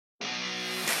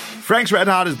Frank's Red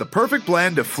Hot is the perfect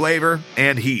blend of flavor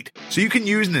and heat, so you can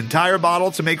use an entire bottle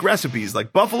to make recipes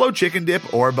like buffalo chicken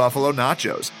dip or buffalo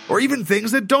nachos, or even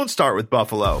things that don't start with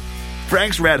buffalo.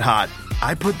 Frank's Red Hot,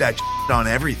 I put that on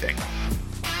everything.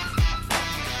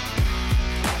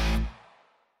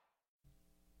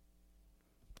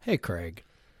 Hey, Craig.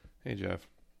 Hey, Jeff.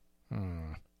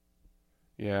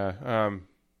 Yeah.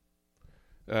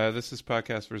 This is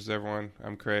Podcast versus Everyone.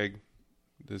 I'm Craig.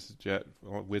 This is Jeff.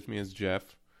 With me is Jeff.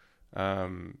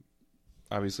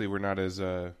 Obviously, we're not as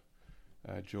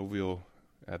jovial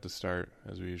at the start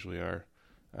as we usually are,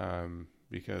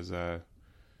 because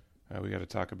we got to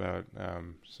talk about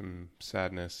some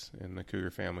sadness in the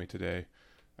Cougar family today.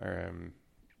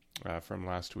 From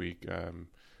last week,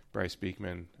 Bryce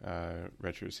Beekman,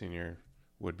 redshirt senior,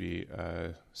 would-be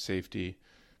safety,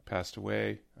 passed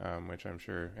away, which I'm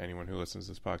sure anyone who listens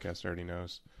to this podcast already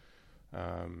knows.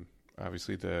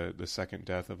 Obviously, the second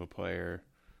death of a player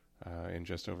in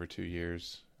just over 2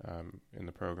 years in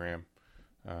the program.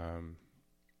 Man,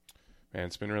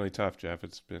 it's been really tough, Jeff.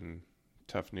 It's been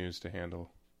tough news to handle.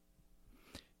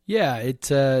 Yeah,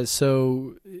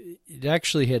 so it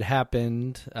actually had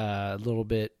happened a little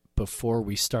bit before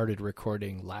we started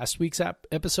recording last week's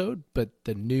episode, but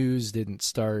the news didn't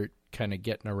start kind of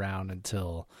getting around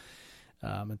until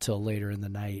later in the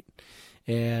night.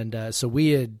 And so we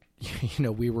had,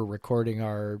 we were recording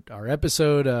our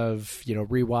episode of,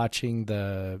 rewatching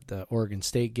the Oregon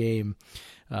State game,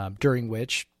 during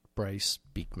which Bryce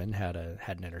Beekman had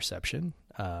an interception.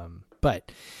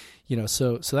 But,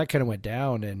 so that kind of went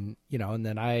down, and, and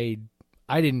then I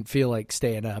didn't feel like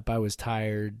staying up. I was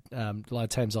tired. A lot of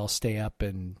times I'll stay up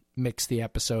and mix the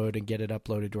episode and get it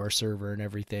uploaded to our server and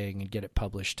everything and get it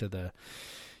published to the,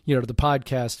 to the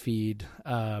podcast feed.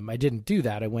 I didn't do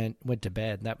that. I went to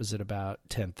bed, and that was at about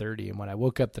 10:30. And when I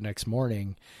woke up the next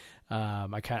morning, I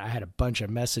had a bunch of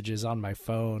messages on my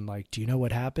phone, like, do you know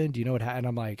what happened? Do you know what happened? And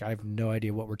I'm like, I have no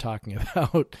idea what we're talking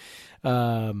about.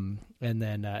 And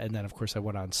then of course I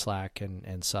went on Slack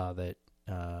and saw that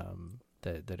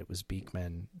it was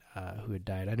Beekman who had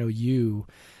died. I know you,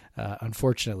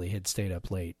 unfortunately, had stayed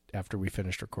up late after we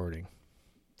finished recording.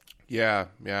 Yeah,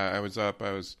 I was up.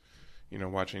 I was,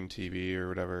 watching TV or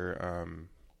whatever,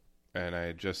 and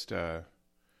I just, I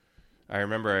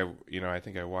remember I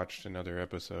think I watched another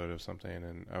episode of something,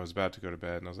 and I was about to go to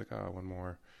bed, and I was like, oh, one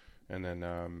more. And then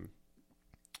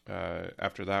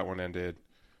after that one ended,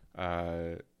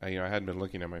 I hadn't been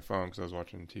looking at my phone because I was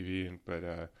watching TV,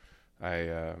 but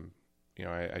I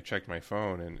checked my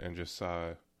phone and just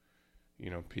saw,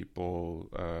 people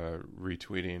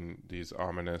retweeting these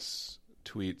ominous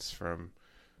tweets from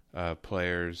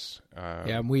players.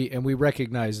 And we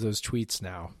recognize those tweets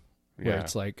now, where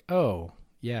it's like, oh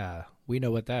yeah, we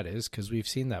know what that is because we've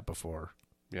seen that before.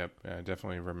 Yep, I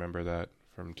definitely remember that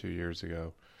from 2 years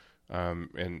ago,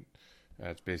 and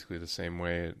it's basically the same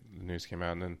way the news came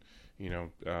out, and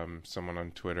then someone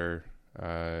on Twitter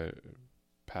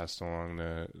passed along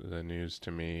the news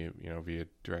to me, via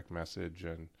direct message,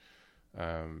 and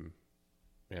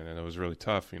it was really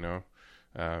tough,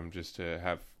 just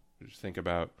to think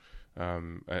about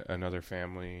another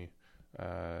family,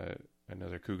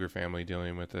 another Cougar family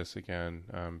dealing with this again.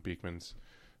 Beekman's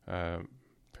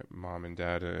mom and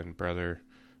dad and brother,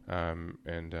 and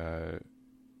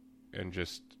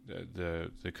just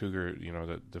the Cougar,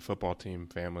 the football team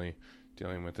family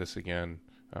dealing with this again.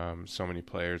 So many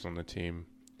players on the team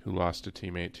who lost a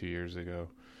teammate 2 years ago,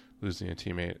 losing a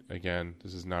teammate again.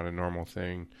 This is not a normal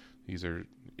thing. These are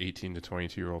 18 to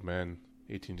 22-year-old men.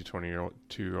 18 to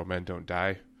 22-year-old men don't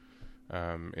die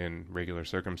in regular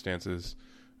circumstances.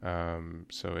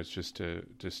 So it's just to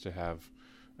have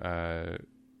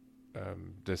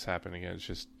this happen again. It's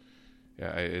just,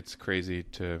 it's crazy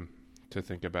to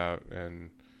think about,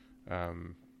 and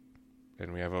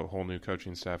we have a whole new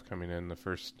coaching staff coming in. The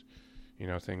first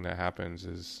thing that happens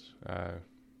is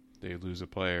they lose a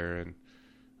player, and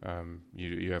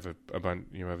you have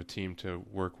a team to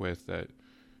work with that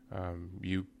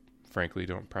you frankly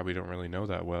don't really know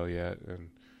that well yet, and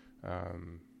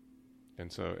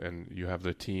you have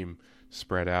the team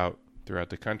spread out throughout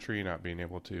the country, not being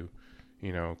able to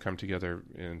come together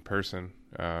in person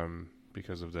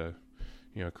because of the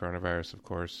coronavirus, of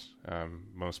course.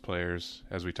 Most players,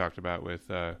 as we talked about with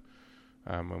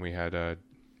when we had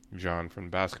John from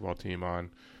the basketball team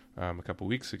on a couple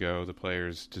weeks ago, the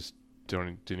players just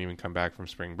didn't even come back from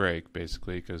spring break,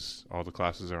 basically, because all the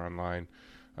classes are online.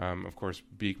 Of course,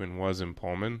 Beekman was in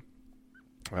Pullman.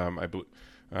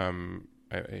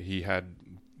 He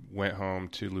went home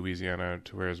to Louisiana,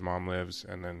 to where his mom lives,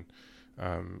 and then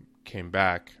came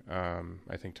back.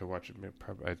 I think to watch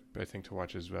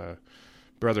his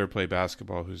brother played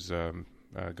basketball, who's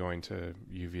going to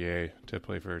UVA to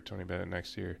play for Tony Bennett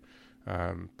next year.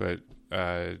 But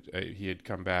he had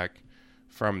come back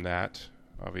from that,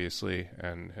 obviously,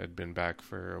 and had been back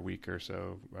for a week or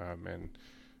so, and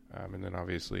then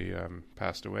obviously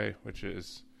passed away, which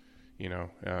is, I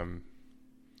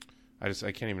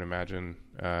can't even imagine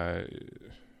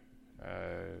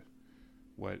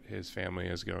what his family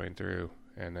is going through,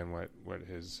 and then what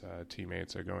his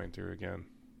teammates are going through again.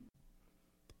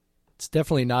 It's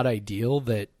definitely not ideal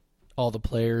that all the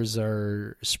players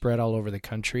are spread all over the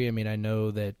country. I mean, I know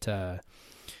that,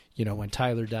 when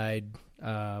Tyler died, they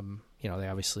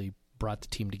obviously brought the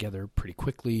team together pretty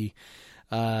quickly,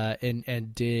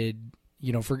 and did,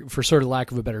 for sort of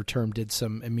lack of a better term, did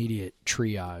some immediate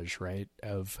triage, right,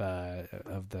 of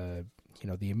the,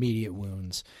 the immediate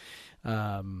wounds.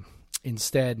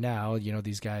 Instead, now,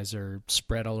 these guys are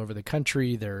spread all over the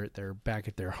country. They're back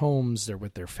at their homes. They're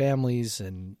with their families,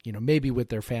 and maybe with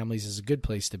their families is a good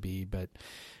place to be. But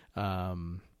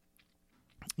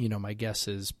my guess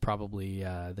is probably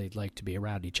they'd like to be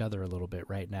around each other a little bit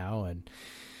right now, and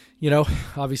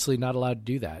obviously not allowed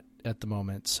to do that at the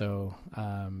moment. So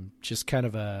just kind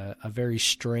of a very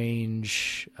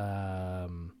strange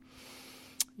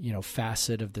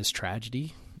facet of this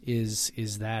tragedy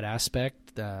is that aspect.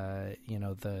 The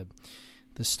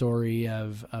story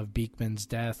of Beekman's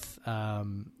death,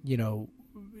 in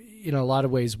a lot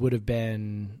of ways would have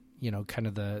been, kind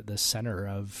of the center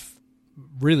of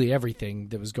really everything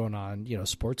that was going on,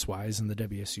 sports wise in the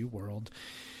WSU world.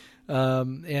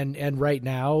 And right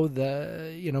now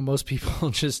most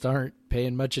people just aren't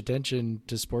paying much attention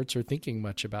to sports or thinking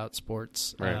much about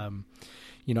sports. Right.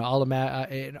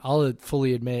 I'll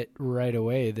fully admit right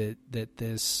away that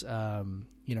this,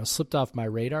 slipped off my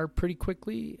radar pretty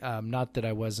quickly. Not that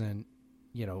I wasn't,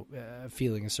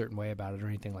 feeling a certain way about it or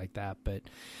anything like that, but,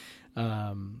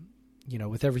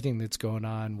 with everything that's going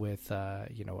on with,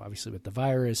 obviously with the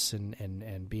virus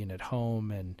and being at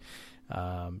home and,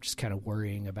 just kind of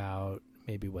worrying about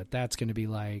maybe what that's going to be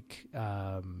like.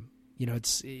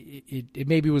 It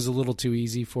maybe was a little too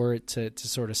easy for it to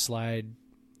sort of slide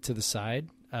to the side.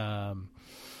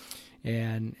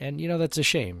 And that's a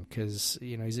shame because,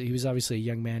 he was obviously a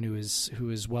young man who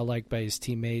was well liked by his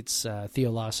teammates.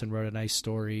 Theo Lawson wrote a nice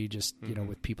story just,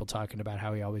 with people talking about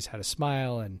how he always had a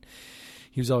smile and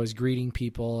he was always greeting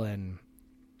people. And,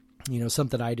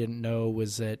 something I didn't know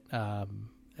was that,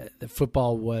 the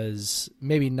football was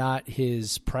maybe not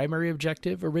his primary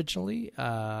objective originally.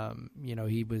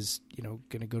 He was, going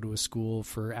to go to a school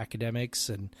for academics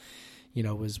and,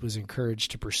 was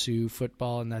encouraged to pursue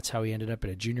football, and that's how he ended up at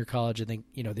a junior college. I think,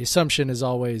 the assumption is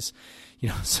always,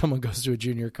 someone goes to a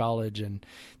junior college and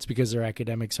it's because their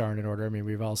academics aren't in order. I mean,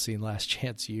 we've all seen Last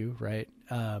Chance U, right?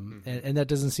 And that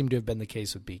doesn't seem to have been the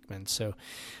case with Beekman. So,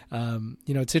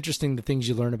 it's interesting the things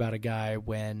you learn about a guy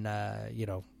when,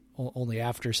 only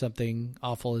after something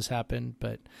awful has happened,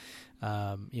 but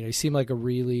he seemed like a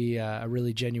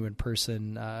really genuine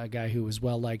person, a guy who was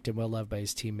well liked and well loved by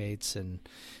his teammates. And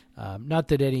not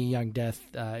that any young death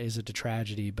isn't a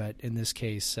tragedy, but in this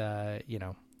case,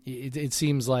 it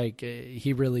seems like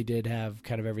he really did have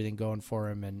kind of everything going for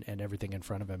him and everything in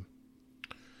front of him.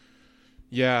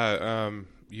 Yeah,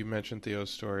 you mentioned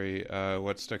Theo's story.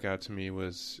 What stuck out to me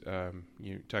was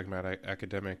you talking about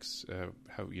academics,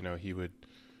 how he would.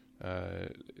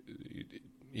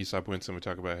 Aesop Winston would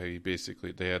talk about how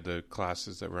they had the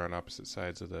classes that were on opposite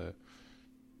sides of the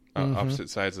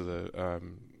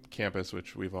campus,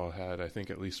 which we've all had, I think,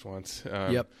 at least once.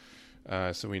 Yep.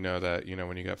 So we know that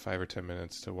when you got 5 or 10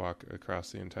 minutes to walk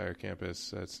across the entire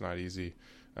campus, it's not easy.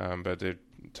 But they're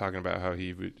talking about how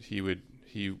he would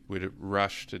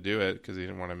rush to do it because he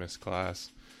didn't want to miss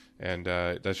class, and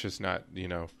that's just not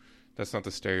that's not the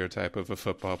stereotype of a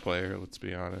football player. Let's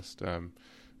be honest. And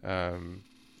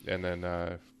then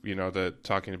the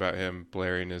talking about him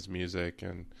blaring his music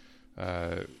and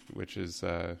which is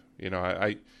I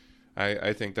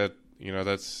think that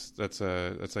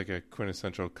that's like a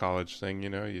quintessential college thing. You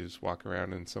just walk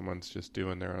around and someone's just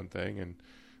doing their own thing,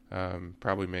 and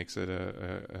probably makes it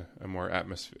a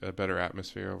better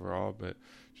atmosphere overall. But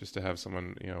just to have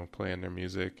someone playing their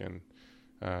music, and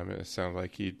it sounded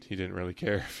like he didn't really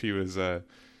care if he was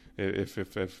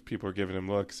if people were giving him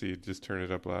looks, he'd just turn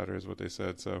it up louder, is what they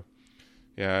said. So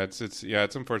yeah, it's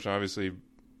unfortunate. Obviously,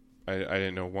 I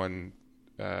didn't know one.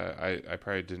 I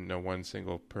probably didn't know one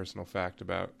single personal fact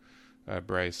about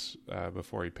Bryce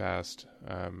before he passed,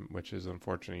 which is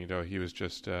unfortunate. He was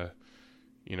just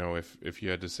if you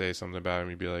had to say something about him,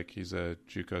 you'd be like, he's a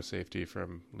JUCO safety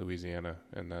from Louisiana,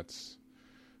 and that's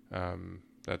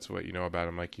what you know about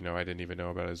him. Like I didn't even know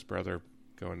about his brother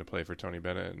going to play for Tony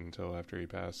Bennett until after he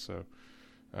passed. So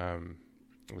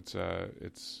it's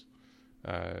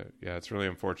really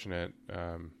unfortunate.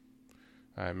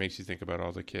 It makes you think about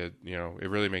all the kids. It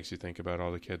really makes you think about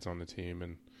all the kids on the team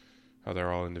and how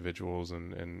they're all individuals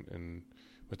and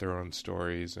with their own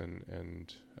stories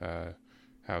and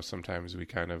how sometimes we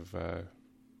kind of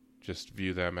just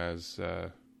view them as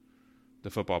the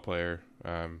football player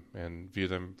and view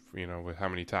them, with how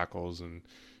many tackles and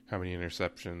how many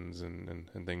interceptions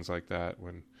and things like that,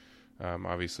 when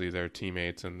obviously their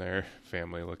teammates and their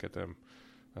family look at them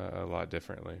a lot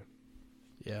differently.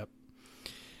 Yep.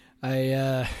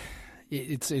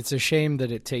 It's a shame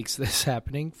that it takes this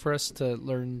happening for us to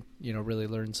learn, really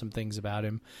learn some things about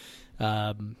him.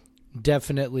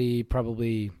 Definitely,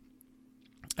 probably,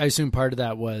 I assume part of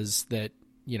that was that,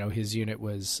 his unit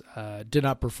did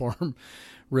not perform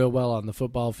real well on the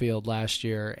football field last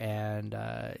year. And,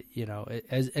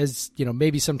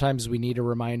 maybe sometimes we need a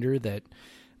reminder that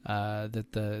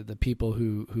the people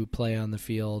who play on the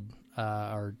field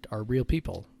are real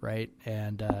people, right?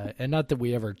 And not that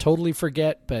we ever totally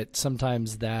forget, but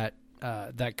sometimes that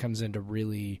comes into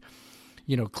really,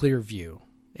 clear view,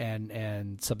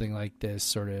 and something like this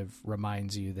sort of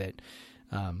reminds you that,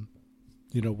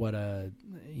 what an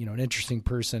interesting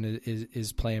person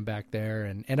is playing back there.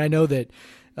 And I know that,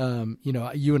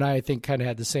 you and I think kind of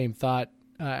had the same thought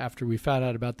after we found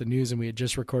out about the news and we had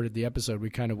just recorded the episode. We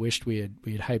kind of wished we had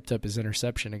hyped up his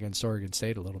interception against Oregon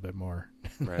State a little bit more,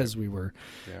 right, as we were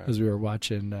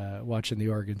watching the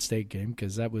Oregon State game,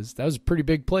 because that was a pretty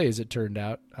big play, as it turned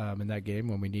out, in that game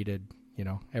when we needed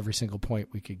every single point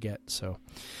we could get. So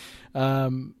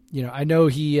I know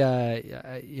he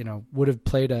would have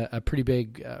played a pretty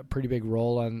big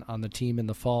role on the team in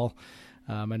the fall.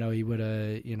 I know he would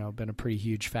have, been a pretty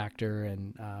huge factor,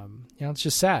 and it's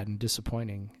just sad and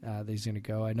disappointing that he's going to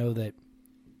go. I know that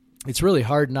it's really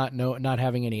hard not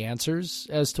having any answers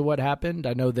as to what happened.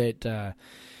 I know that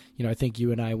I think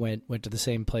you and I went to the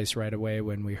same place right away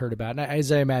when we heard about it. And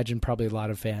as I imagine, probably a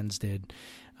lot of fans did.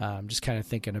 Just kind of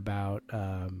thinking about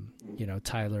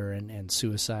Tyler and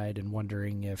suicide, and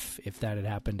wondering if that had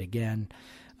happened again.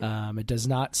 It does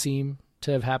not seem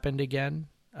to have happened again.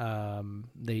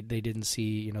 They didn't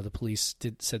see, the police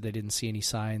said they didn't see any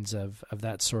signs of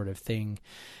that sort of thing,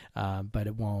 but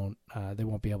they won't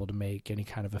be able to make any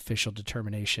kind of official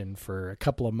determination for a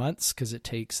couple of months, because it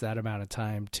takes that amount of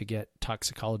time to get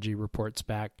toxicology reports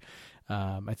back.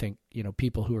 I think,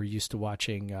 people who are used to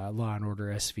watching Law and Order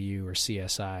SVU or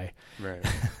CSI, right,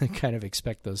 kind of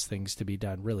expect those things to be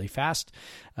done really fast.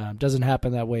 Doesn't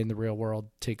happen that way in the real world.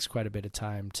 Takes quite a bit of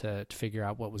time to figure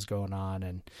out what was going on.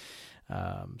 And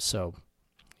so,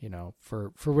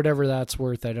 for whatever that's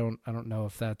worth, I don't know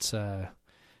if that's,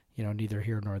 neither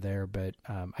here nor there, but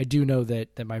I do know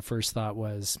that my first thought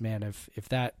was, man, if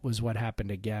that was what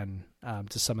happened again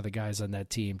to some of the guys on that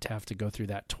team, to have to go through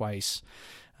that twice,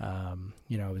 I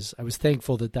was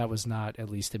thankful that was not, at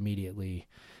least immediately,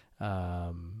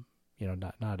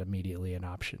 not immediately an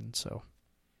option. So,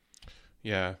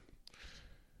 yeah,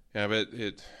 but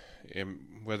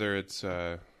whether it's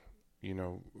the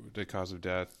cause of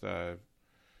death,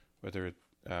 whether it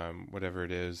whatever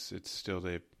it is, it's still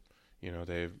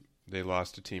they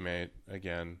lost a teammate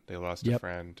again. They lost a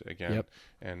friend again. Yep.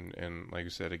 And like you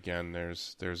said, again,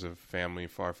 there's a family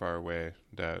far, far away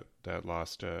that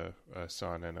lost a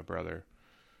son and a brother.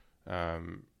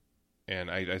 And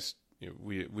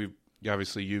we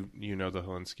obviously you know the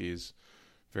Helinskis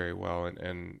very well,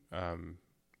 and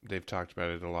they've talked about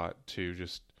it a lot too.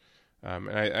 Just and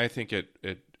I think it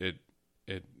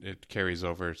carries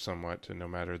over somewhat to no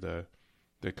matter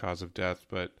the cause of death,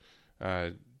 but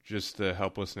just the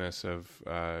helplessness of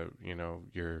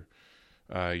your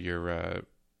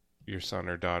son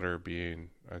or daughter being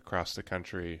across the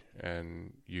country,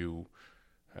 and you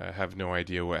have no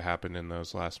idea what happened in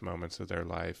those last moments of their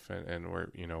life, and where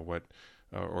what,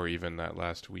 or even that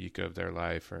last week of their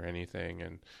life or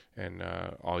anything, and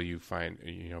all you find,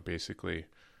 basically,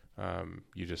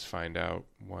 you just find out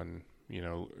one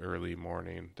early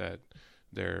morning that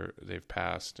they've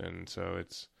passed, and so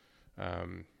it's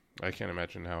I can't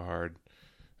imagine how hard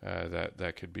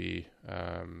that could be,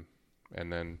 and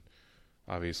then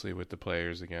obviously with the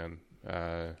players again,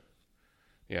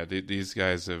 these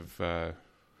guys have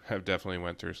definitely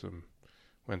went through some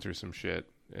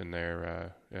shit in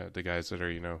their the guys that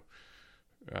are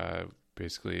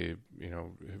basically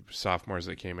sophomores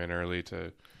that came in early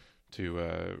to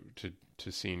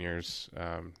seniors.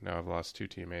 Now I've lost two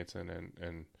teammates,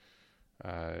 and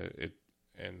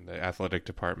the athletic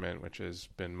department, which has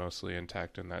been mostly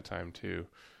intact in that time too,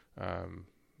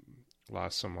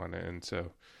 lost someone. And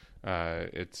so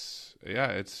it's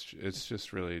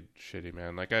just really shitty,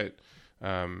 man. Like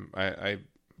I'm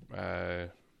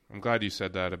glad you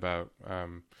said that about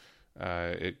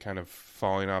it kind of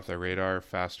falling off the radar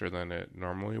faster than it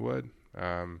normally would.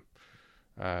 I've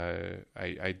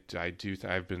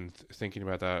been thinking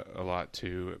about that a lot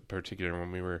too, particularly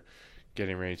when we were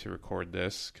getting ready to record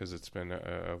this, because it's been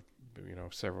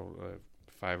several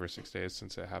 5 or 6 days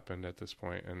since it happened at this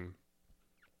point. And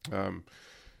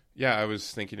I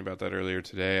was thinking about that earlier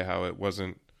today, how it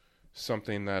wasn't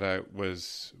something that I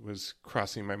was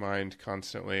crossing my mind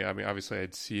constantly. I mean, obviously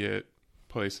I'd see it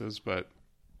places, but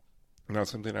not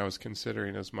something I was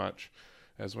considering as much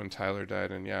as when Tyler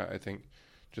died. And I think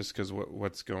just because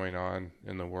what's going on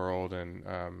in the world, and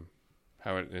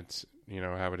how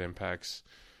it impacts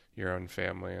your own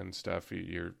family and stuff,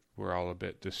 we're all a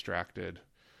bit distracted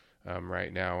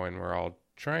right now, and we're all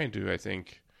trying to, I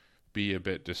think, be a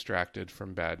bit distracted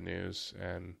from bad news.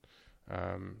 And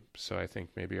so I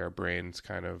think maybe our brains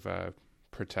kind of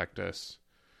protect us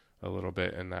a little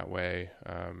bit in that way,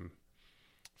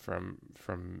 from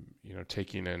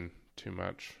taking in too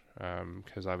much,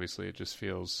 because obviously it just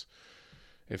feels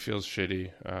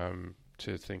shitty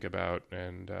to think about,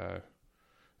 and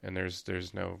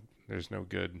there's no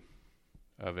good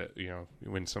of it.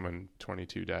 When someone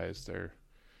 22 dies,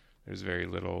 there's very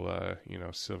little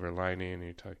silver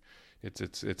lining.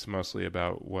 It's mostly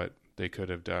about what they could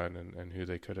have done and who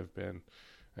they could have been,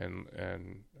 and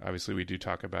obviously we do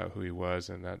talk about who he was,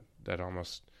 and that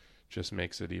almost just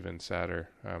makes it even sadder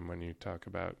when you talk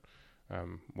about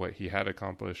what he had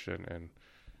accomplished, and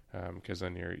because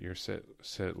then you're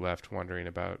sit left wondering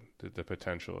about the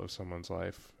potential of someone's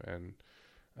life. And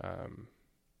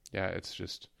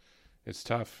it's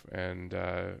tough. And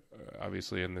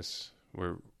obviously in this,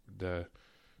 where the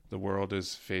world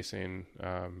is facing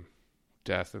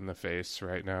death in the face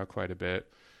right now quite a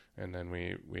bit, and then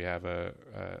we have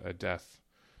a death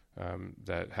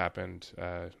that happened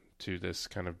to this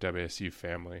kind of WSU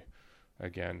family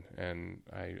again. And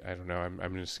I don't know,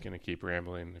 I'm just going to keep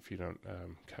rambling if you don't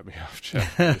cut me off,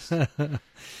 Jeff.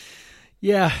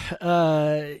 Yeah.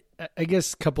 I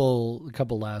guess couple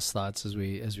last thoughts as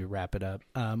we wrap it up.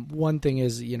 One thing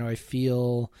is, I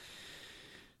feel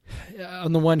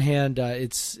on the one hand,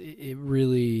 it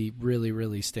really, really,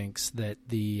 really stinks that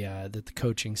the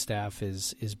coaching staff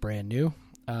is brand new.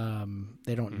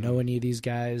 They don't know any of these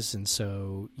guys. And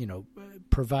so,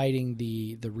 providing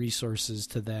the resources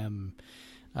to them,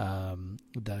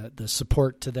 the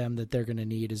support to them that they're going to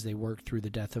need as they work through the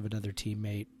death of another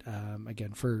teammate.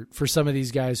 Again, for some of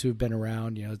these guys who've been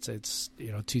around, it's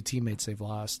 2 teammates they've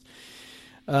lost.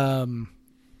 On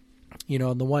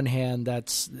the one hand,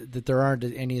 that there aren't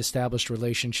any established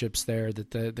relationships there,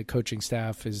 that the coaching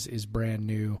staff is brand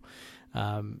new.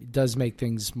 It does make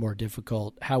things more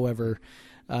difficult. However,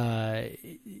 I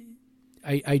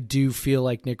do feel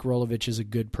like Nick Rolovich is a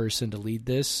good person to lead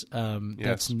this. Yes.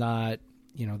 That's not,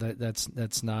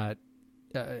 that's not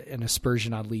an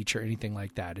aspersion on Leach or anything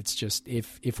like that. It's just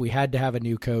if we had to have a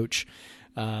new coach,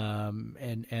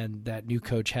 and that new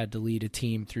coach had to lead a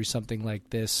team through something like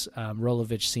this,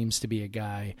 Rolovich seems to be a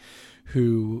guy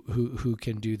who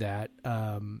can do that.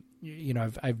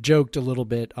 I've joked a little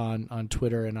bit on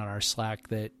Twitter and on our Slack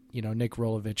that, Nick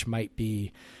Rolovich might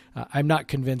be, I'm not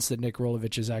convinced that Nick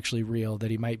Rolovich is actually real, that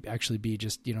he might actually be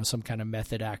just, some kind of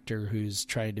method actor who's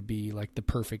trying to be like the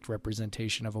perfect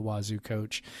representation of a Wazoo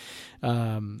coach.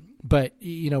 But,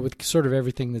 with sort of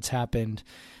everything that's happened,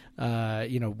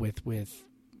 with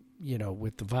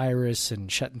the virus and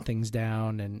shutting things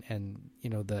down, and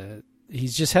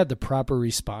he's just had the proper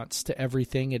response to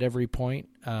everything at every point.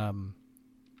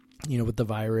 With the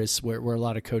virus, where a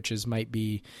lot of coaches might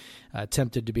be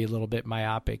tempted to be a little bit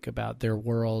myopic about their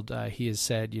world. He has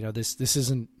said, this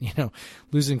isn't,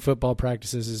 losing football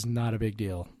practices is not a big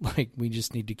deal. Like, we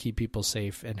just need to keep people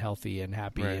safe and healthy and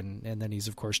happy. Right. And then he's,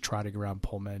 of course, trotting around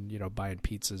Pullman, buying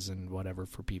pizzas and whatever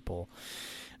for people.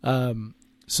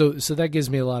 So that gives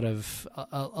me a lot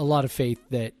of faith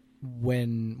that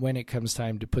when it comes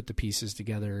time to put the pieces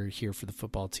together here for the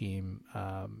football team,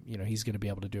 he's going to be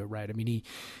able to do it right. I mean, he,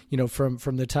 from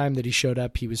the time that he showed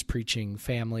up, he was preaching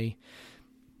family.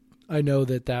 I know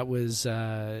that was,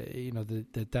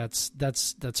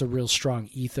 that's a real strong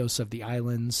ethos of the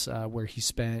islands, where he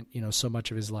spent, so much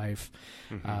of his life.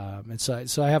 Mm-hmm. And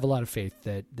so I have a lot of faith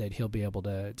that he'll be able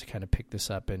to kind of pick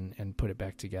this up and put it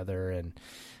back together. And,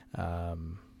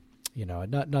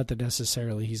 not that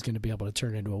necessarily he's going to be able to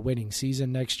turn into a winning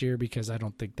season next year, because I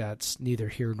don't think that's neither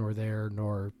here nor there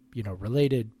nor,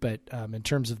 related. But in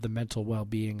terms of the mental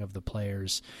well-being of the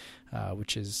players,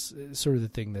 which is sort of the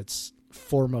thing that's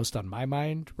foremost on my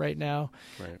mind right now.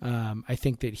 Right. I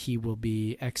think that he will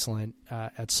be excellent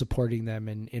at supporting them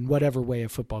in whatever way a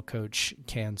football coach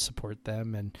can support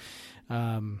them. And,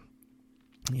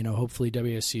 hopefully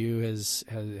WSU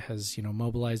has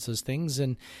mobilized those things.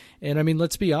 And I mean,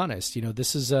 let's be honest,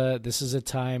 this is a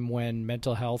time when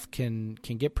mental health can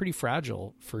get pretty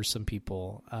fragile for some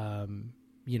people.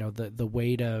 The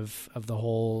weight of the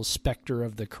whole specter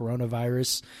of the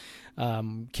coronavirus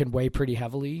can weigh pretty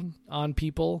heavily on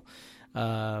people.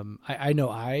 I know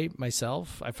I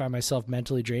find myself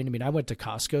mentally drained. I mean, I went to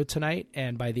Costco tonight,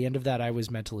 and by the end of that, I was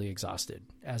mentally exhausted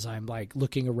as I'm like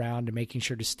looking around and making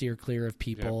sure to steer clear of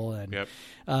people.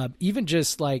 Even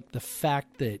just like the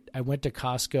fact that I went to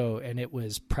Costco and it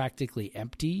was practically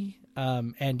empty.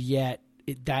 And yet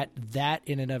that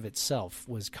in and of itself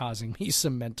was causing me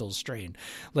some mental strain.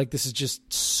 Like, this is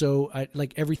just so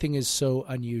like everything is so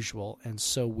unusual and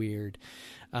so weird.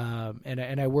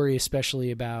 And I worry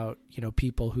especially about,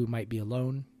 people who might be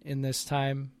alone in this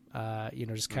time,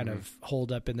 just kind of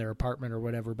holed up in their apartment or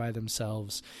whatever by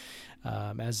themselves,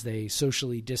 as they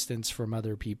socially distance from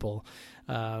other people.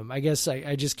 I guess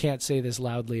I just can't say this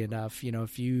loudly enough.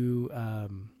 If you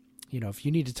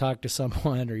need to talk to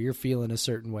someone or you're feeling a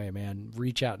certain way, man,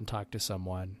 reach out and talk to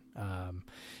someone.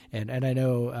 And I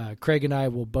know Craig and I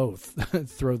will both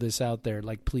throw this out there.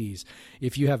 Like, please,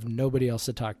 if you have nobody else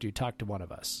to talk to one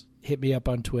of us. Hit me up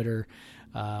on Twitter,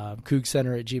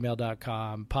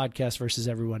 cougcenter@gmail.com,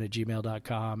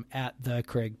 podcastversuseveryone@gmail.com, @the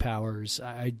Craig Powers.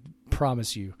 I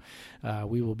promise you,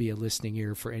 we will be a listening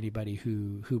ear for anybody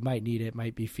who might need it,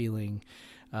 might be feeling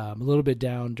a little bit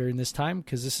down during this time,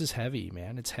 because this is heavy,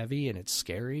 man. It's heavy and it's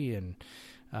scary, and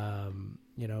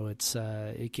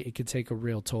it could take a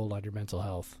real toll on your mental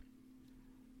health.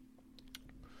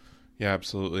 Yeah,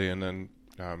 absolutely. And then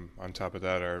on top of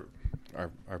that, our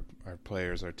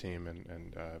players, our team,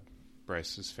 and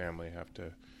Bryce's family have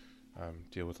to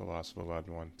deal with the loss of a loved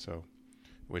one. So,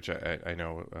 which I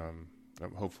know,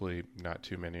 hopefully not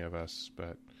too many of us,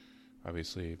 but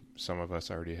obviously some of us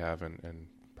already have, and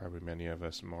probably many of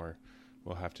us more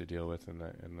will have to deal with in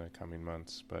the coming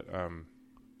months. But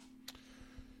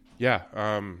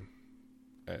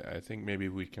I think maybe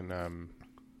we can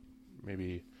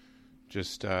maybe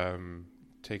just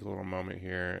take a little moment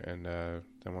here, and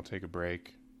then we'll take a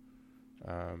break.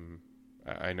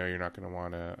 I know you're not going to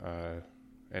want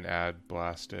an ad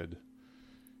blasted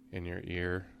in your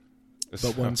ear,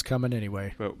 but one's coming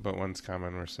anyway. But one's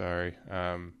coming. We're sorry.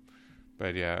 We'll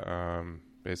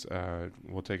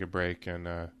take a break,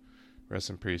 and rest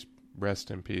in peace,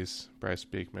 Bryce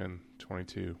Beekman,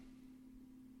 22.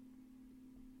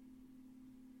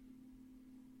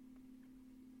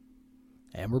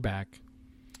 And we're back.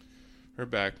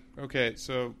 Okay,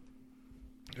 so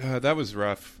that was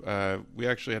rough. We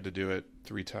actually had to do it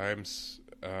 3 times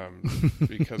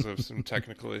because of some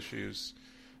technical issues.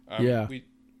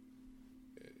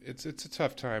 It's a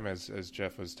tough time, as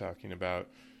Jeff was talking about.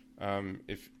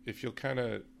 If you'll kind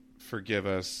of forgive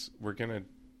us, we're gonna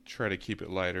try to keep it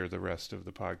lighter the rest of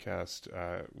the podcast.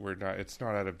 It's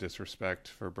not out of disrespect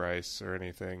for Bryce or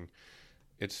anything.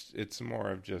 It's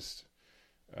more of just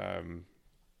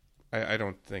I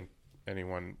don't think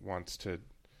anyone wants to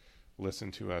listen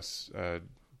to us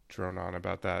drone on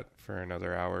about that for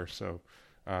another hour. So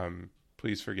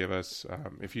please forgive us.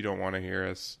 If you don't want to hear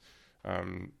us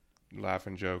laugh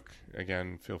and joke,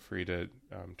 again, feel free to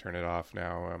turn it off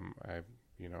now. I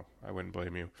wouldn't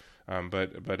blame you.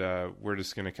 But we're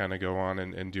just going to kind of go on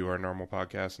and do our normal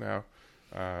podcast now,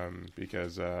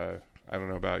 because I don't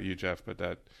know about you, Jeff, but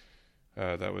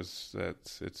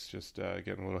it's just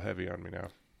getting a little heavy on me now.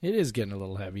 It is getting a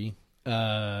little heavy.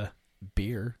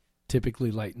 Beer typically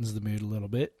lightens the mood a little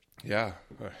bit. Yeah,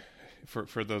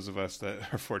 for those of us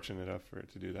that are fortunate enough for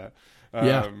it to do that.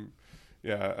 What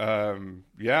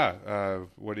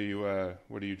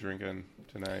are you drinking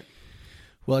tonight?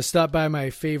 Well, I stopped by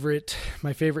my favorite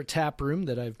tap room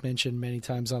that I've mentioned many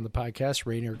times on the podcast,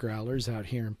 Rainier Growlers, out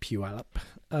here in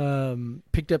Puyallup.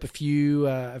 Picked up a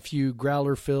few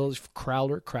growler fills,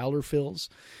 crowler fills.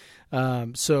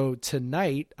 So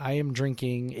tonight I am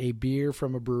drinking a beer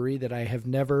from a brewery that I have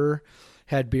never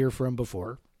had beer from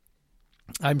before.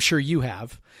 I'm sure you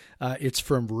have. It's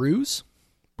from Ruse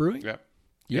Brewing.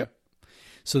 Yep.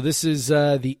 So this is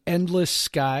the Endless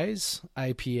Skies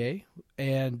IPA,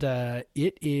 and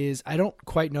it is, I don't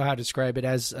quite know how to describe it.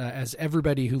 As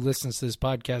everybody who listens to this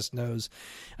podcast knows,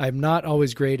 I'm not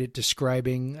always great at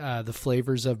describing the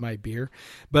flavors of my beer,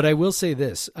 but I will say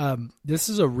this. This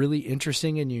is a really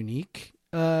interesting and unique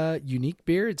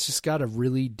beer. It's just got a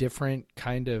really different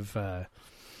kind of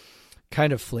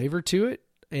flavor to it,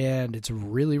 and it's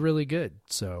really, really good.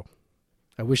 So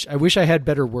I wish I had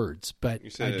better words, but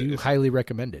I do highly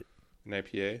recommend it. An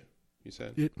IPA, you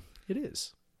said? It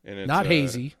is. And it's not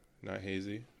hazy. Not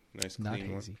hazy. Nice clean not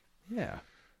hazy. One. Yeah.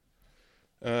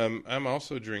 I'm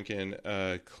also drinking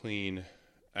a clean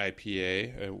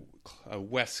IPA, a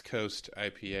West Coast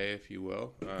IPA, if you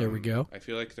will. There we go. I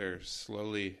feel like they're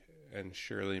slowly and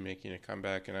surely making a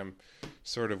comeback, and I'm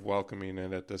sort of welcoming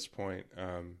it at this point.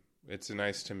 It's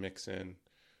nice to mix in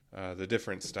the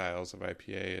different styles of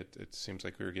IPA. It seems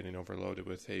like we were getting overloaded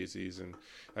with hazies, and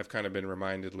I've kind of been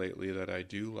reminded lately that I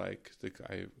do like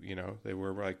they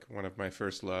were like one of my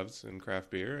first loves in craft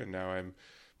beer, and now I'm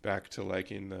back to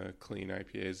liking the clean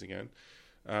IPAs again.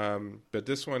 But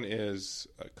this one is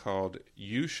called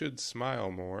You Should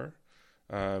Smile More.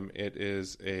 It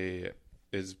is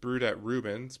brewed at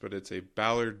Reuben's, but it's a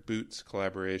Ballard Boots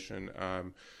collaboration.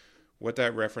 What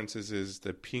that references is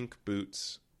the Pink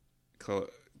Boots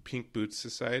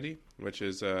Society, which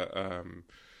is it's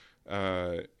a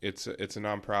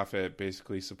nonprofit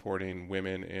basically supporting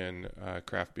women in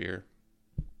craft beer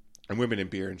and women in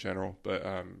beer in general. But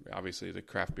obviously the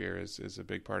craft beer is a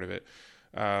big part of it.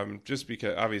 Just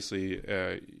because obviously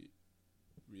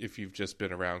if you've just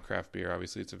been around craft beer,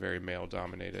 obviously it's a very male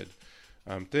dominated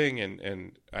thing.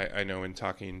 And I know in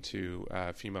talking to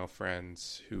female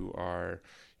friends who are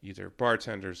either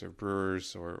bartenders or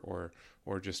brewers or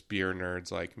just beer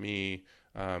nerds like me,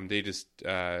 they just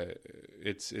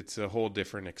it's a whole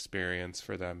different experience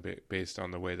for them based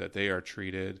on the way that they are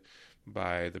treated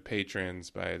by the patrons,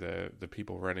 by the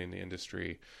people running the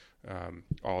industry,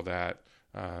 all that.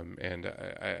 And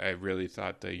I really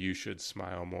thought the You Should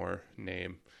Smile More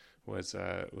name was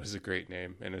a great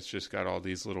name, and it's just got all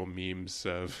these little memes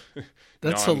of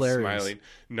that's hilarious,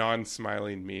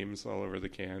 non-smiling memes all over the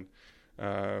can.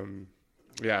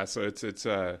 So it's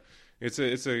a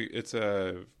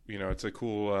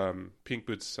cool Pink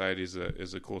Boots Society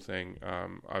is a cool thing.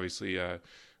 Obviously, I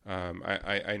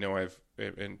know I've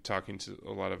been talking to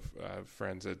a lot of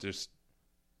friends that just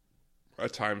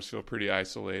at times feel pretty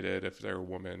isolated if they're a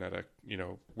woman at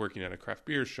working at a craft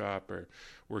beer shop or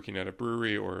working at a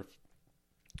brewery, or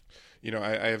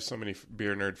I have so many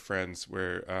beer nerd friends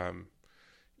where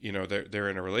they're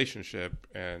in a relationship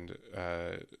and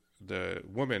the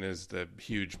woman is the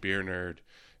huge beer nerd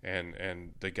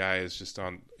and the guy is just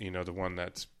on the one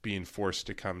that's being forced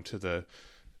to come to the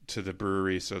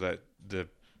brewery so that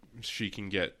she can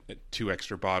get 2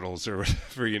 extra bottles or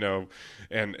whatever,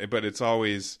 but it's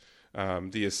always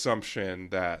the assumption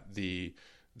that the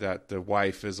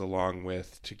wife is along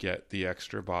with to get the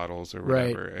extra bottles or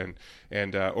whatever, right.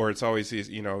 and or it's always these,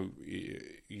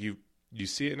 you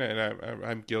see it, and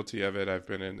I'm guilty of it. I've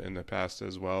been in the past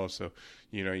as well. So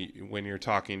when you're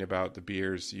talking about the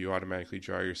beers, you automatically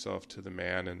draw yourself to the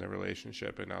man in the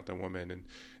relationship and not the woman,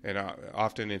 and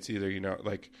often it's either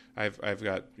like I've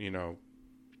got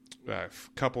a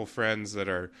couple friends that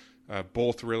are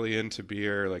both really into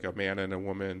beer, like a man and a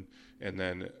woman, and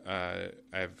then I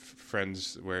have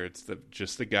friends where it's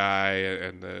just the guy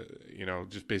and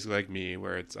just basically like me,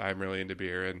 where I'm really into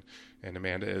beer and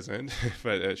Amanda isn't,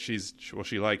 but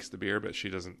she likes the beer, but she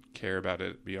doesn't care about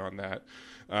it beyond that.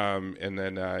 And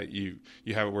then you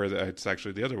have it where it's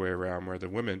actually the other way around, where the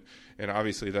women, and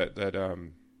obviously that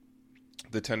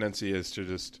the tendency is to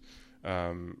just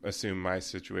assume my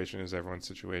situation is everyone's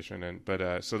situation,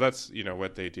 but so that's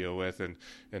what they deal with, and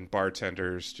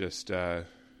bartenders just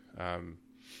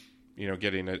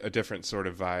getting a different sort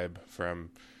of vibe from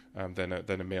than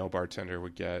a male bartender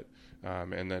would get,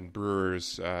 and then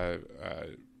brewers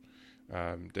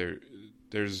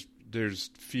there's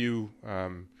few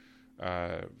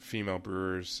female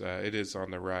brewers. It is on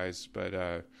the rise,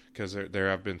 but because there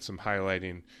have been some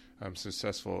highlighting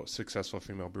successful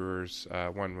female brewers.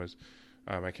 One was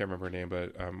I can't remember her name,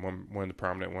 but one of the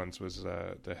prominent ones was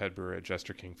the head brewer at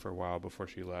Jester King for a while before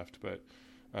she left. But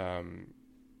I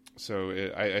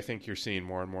think you're seeing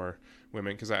more and more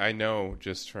women, because I know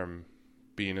just from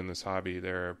being in this hobby,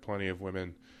 there are plenty of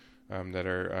women that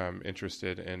are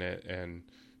interested in it, and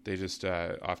they just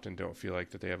often don't feel like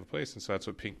that they have a place. And so that's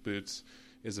what Pink Boots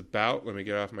is about. Let me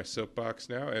get off my soapbox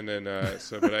now. And then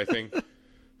but I think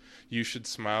You Should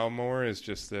Smile More is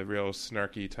just the real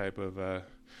snarky type of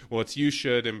it's You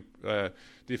Should, and the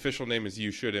official name is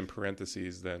You Should in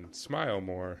parentheses, then Smile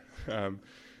More.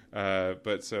 But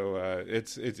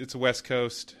it's a West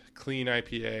Coast clean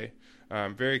IPA,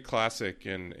 very classic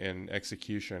in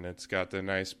execution. It's got the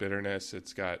nice bitterness.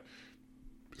 It's got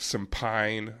some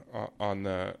pine on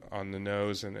the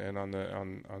nose and on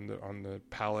the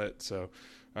palate. So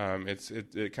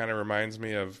it kind of reminds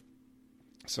me of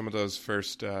some of those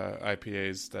first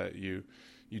IPAs that you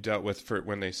you dealt with for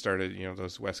when they started,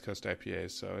 those West Coast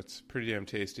IPAs. So it's pretty damn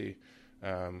tasty.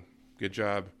 Good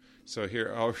job. So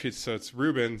here, I'll read. So it's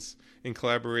Reuben's in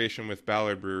collaboration with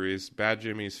Ballard Breweries, Bad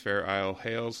Jimmy's, Fair Isle,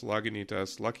 Hales,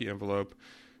 Lagunitas, Lucky Envelope,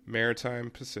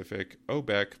 Maritime, Pacific,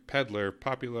 Obeck, Peddler,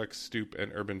 Populux, Stoop,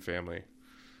 and Urban Family.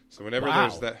 So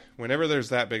whenever there's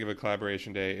that big of a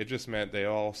collaboration day, it just meant they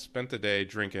all spent the day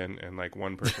drinking and like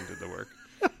one person did the work.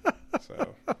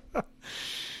 So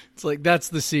it's like that's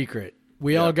the secret.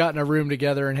 We all got in a room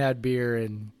together and had beer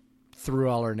and threw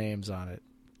all our names on it.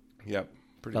 Yep.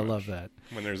 Pretty I much. love that.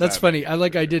 That's funny.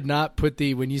 I did not put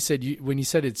when you said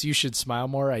it's you should smile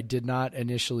more. I did not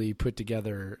initially put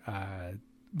together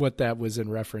what that was in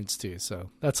reference to. So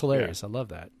that's hilarious. Yeah. I love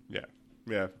that.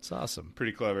 Yeah, it's awesome.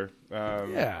 Pretty clever.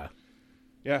 Yeah,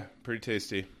 pretty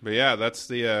tasty. But yeah, that's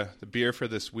the beer for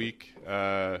this week.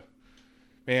 Not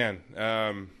a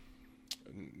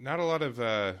lot of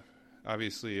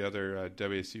obviously other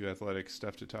WSU athletics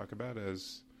stuff to talk about,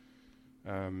 as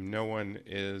no one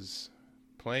is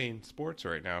playing sports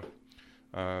right now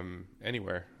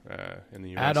anywhere in the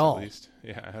U.S. at all. At least.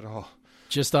 Yeah, at all.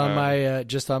 Just on my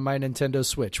Nintendo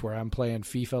Switch, where I'm playing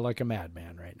FIFA like a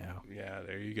madman right now. Yeah,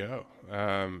 there you go.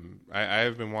 I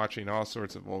have been watching all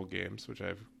sorts of old games, which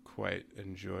I've quite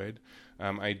enjoyed.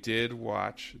 I did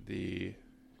watch the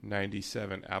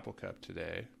 97 Apple Cup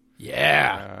today.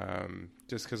 Yeah.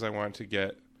 Just because I wanted to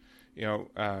get,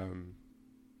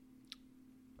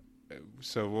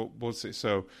 so we'll see.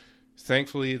 So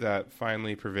thankfully that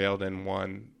finally prevailed and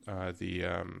won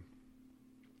the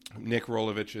Nick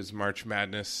Rolovich's March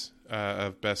Madness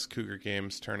of Best Cougar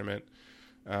Games tournament.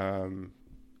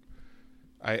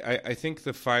 I think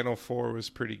the Final Four was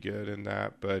pretty good in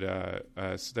that, but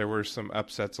so there were some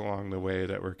upsets along the way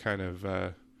that were kind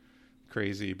of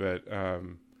crazy. But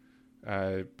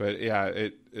yeah,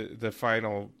 the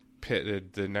final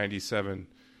pitted the 97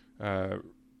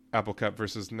 Apple Cup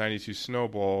versus 92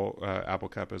 Snowball Apple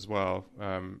Cup as well.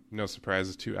 No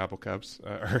surprises, 2 Apple Cups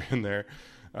are in there.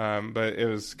 But it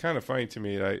was kind of funny to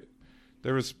me that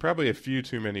there was probably a few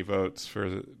too many votes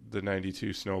for the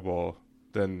 92 Snowball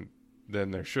than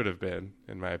there should have been,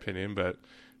 in my opinion. But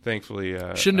thankfully,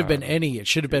 shouldn't have been any. It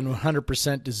should have been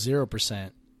 100% to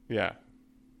 0%. Yeah.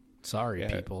 Sorry,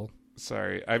 people.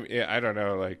 Sorry. I don't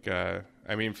know. Like,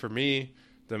 for me,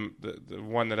 the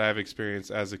one that I've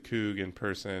experienced as a Coug in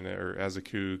person or as a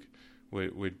Coug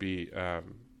would be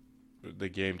the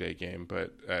game day game.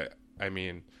 But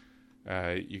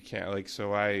you can't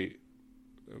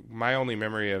my only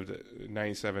memory of the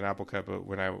 97 Apple Cup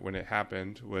when it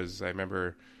happened was I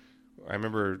remember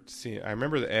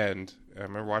the end. I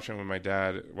remember watching with my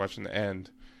dad, watching the end,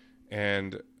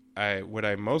 and what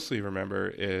I mostly remember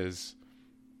is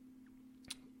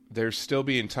there's still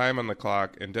being time on the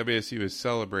clock and WSU is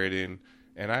celebrating,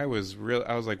 and I was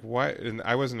like, what? And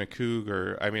I wasn't a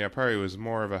Coug, I probably was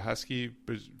more of a Husky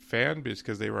fan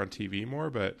because they were on TV more,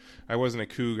 but I wasn't a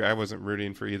Coug. I wasn't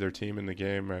rooting for either team in the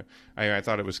game. I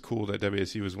thought it was cool that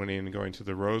WSU was winning and going to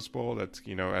the Rose Bowl. That's,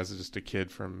 as just a kid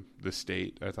from the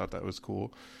state, I thought that was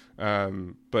cool.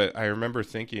 But I remember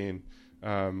thinking,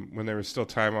 when there was still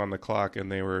time on the clock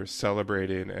and they were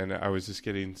celebrating, and I was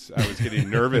getting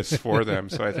nervous for them.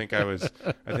 So I think I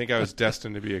was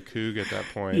destined to be a Coug at that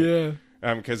point. Yeah.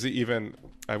 Because even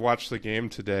I watched the game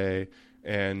today,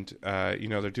 and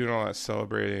they're doing all that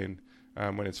celebrating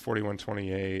when it's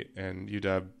 41-28 and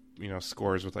UW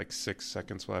scores with like 6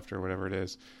 seconds left or whatever it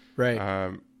is. Right.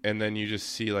 And then you just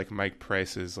see like Mike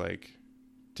Price's like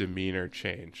demeanor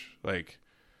change, like,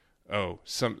 oh,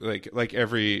 like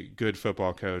every good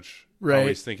football coach, right,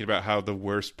 always thinking about how the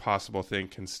worst possible thing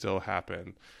can still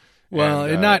happen. Well,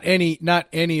 and not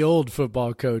any old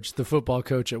football coach, the football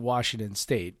coach at Washington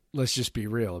State. Let's just be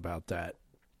real about that.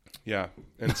 Yeah.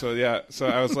 And so, so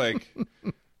I was like,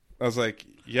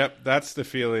 yep, that's the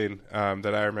feeling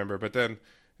that I remember. But then,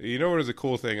 what is a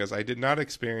cool thing is I did not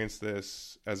experience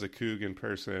this as a Coug in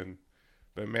person,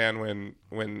 but man, when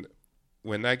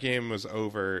that game was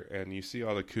over and you see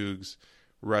all the Cougs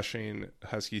rushing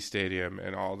Husky Stadium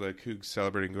and all the Cougs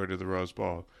celebrating going to the Rose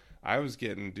Bowl, I was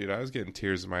getting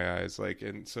tears in my eyes. Like,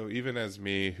 and so even as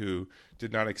me who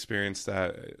did not experience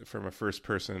that from a first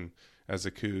person as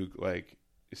a Coug, like,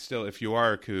 still, if you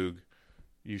are a Coug,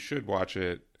 you should watch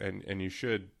it and you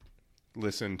should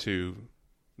listen to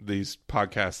these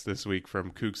podcasts this week from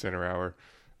Coug Center Hour,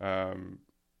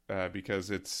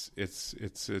 because it's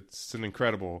an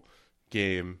incredible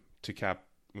game to cap,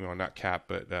 not cap,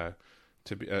 but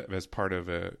to be as part of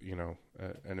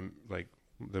like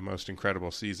the most incredible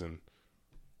season.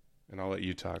 And I'll let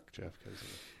you talk, Jeff.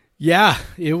 Yeah,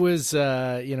 it was,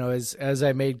 as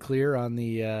I made clear on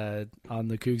the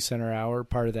Coug Center Hour,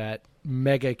 part of that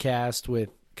mega cast with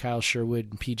Kyle Sherwood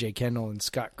and PJ Kendall and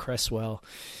Scott Cresswell.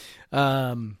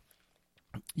 That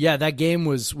game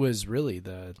was really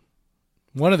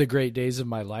one of the great days of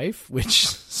my life, which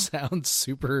sounds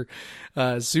super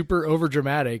over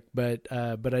dramatic, but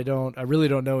I really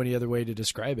don't know any other way to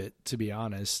describe it, to be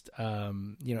honest.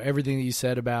 Everything that you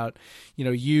said about,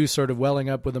 you sort of welling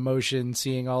up with emotion,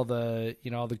 seeing all the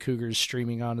Cougars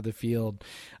streaming onto the field.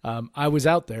 I was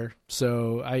out there,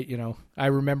 so I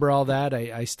remember all that.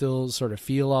 I still sort of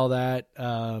feel all that.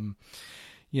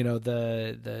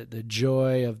 The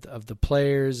joy of the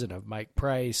players and of Mike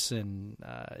Price and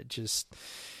just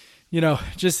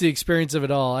the experience of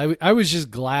it all. I was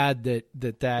just glad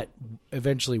that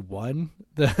eventually won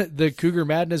the Cougar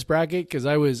Madness bracket, because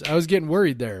I was getting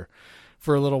worried there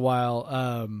for a little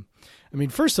while.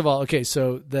 First of all, okay,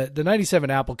 so the 97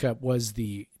 Apple Cup was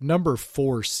the number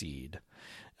 4 seed.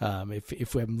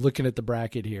 If I'm looking at the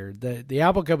bracket here, the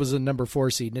Apple Cup was the number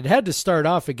 4 seed, and it had to start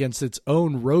off against its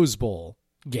own Rose Bowl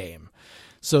game.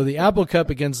 So the Apple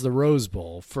Cup against the Rose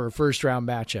Bowl for a first round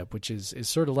matchup, which is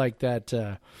sort of like that,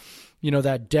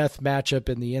 that death matchup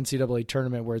in the NCAA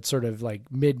tournament where it's sort of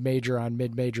like mid-major on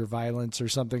mid-major violence or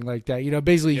something like that.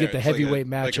 Basically you get the heavyweight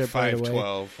matchup right away.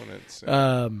 5-12 when it's,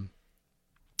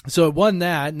 so it won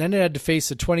that, and then it had to face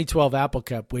the 2012 Apple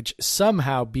Cup, which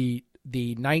somehow beat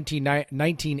the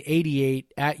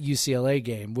 1988 at UCLA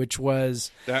game, which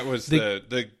was... That was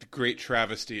the great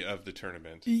travesty of the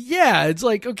tournament. Yeah, it's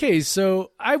like, okay, so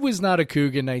I was not a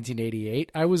Coug in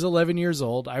 1988. I was 11 years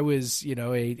old. I was,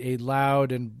 a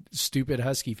loud and stupid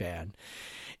Husky fan.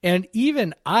 And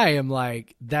even I am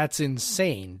like, that's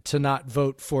insane to not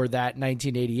vote for that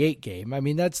 1988 game.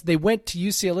 They went to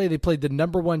UCLA, they played the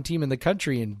number 1 team in the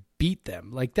country and beat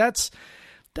them. Like, that's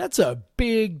a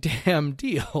big damn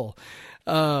deal.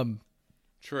 Troy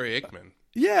Aikman.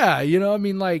 Yeah,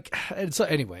 and so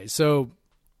anyway,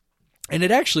 and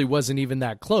it actually wasn't even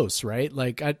that close, right?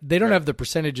 Like they don't have the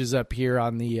percentages up here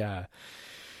on the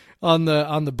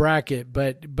bracket,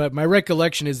 but my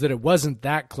recollection is that it wasn't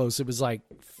that close. It was like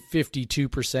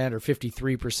 52% or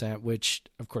 53%, which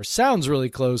of course sounds really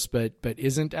close, but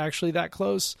isn't actually that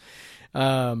close.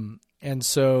 And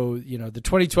so, the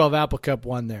 2012 Apple Cup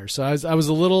won there. So I was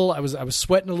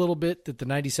sweating a little bit that the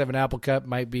 97 Apple Cup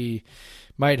might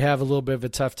have a little bit of a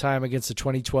tough time against the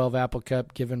 2012 Apple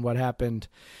Cup, given what happened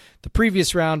the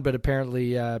previous round, but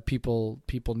apparently people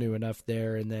knew enough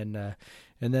there. And then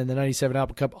the 97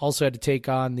 Apple Cup also had to take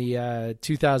on the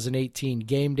 2018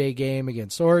 game day game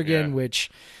against Oregon,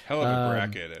 which hell of a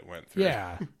bracket it went through.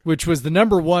 Yeah, which was the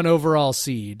number 1 overall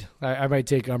seed. I might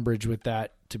take umbrage with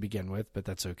that to begin with, but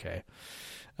that's okay.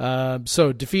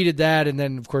 So defeated that, and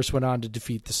then of course went on to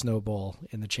defeat the Snow Bowl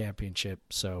in the championship.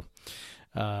 So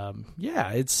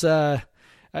it's I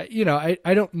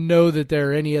don't know that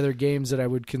there are any other games that I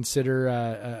would consider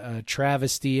a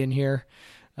travesty in here,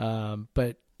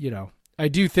 but I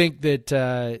do think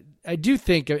that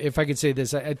if I could say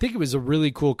this, I think it was a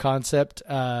really cool concept,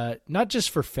 not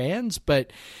just for fans,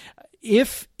 but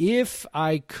if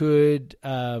I could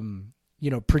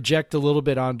project a little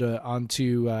bit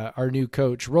onto our new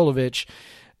coach Rolovich,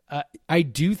 I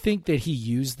do think that he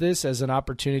used this as an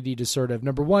opportunity to sort of,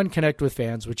 number 1, connect with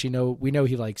fans, which we know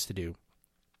he likes to do.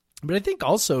 But I think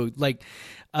also, like,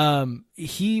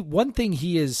 one thing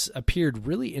he has appeared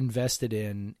really invested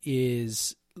in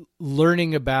is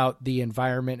learning about the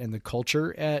environment and the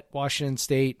culture at Washington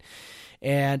State.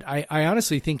 And I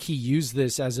honestly think he used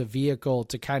this as a vehicle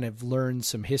to kind of learn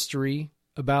some history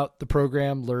about the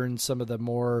program, learn some of the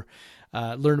more,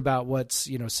 learn about what's,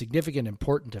 significant,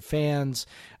 important to fans,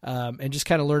 and just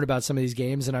kind of learn about some of these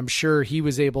games. And I'm sure he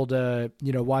was able to,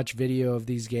 watch video of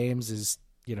these games as,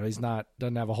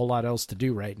 doesn't have a whole lot else to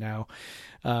do right now,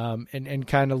 and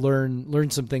kind of learn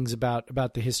some things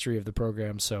about the history of the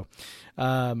program. So,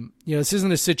 this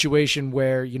isn't a situation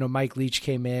where, Mike Leach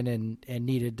came in and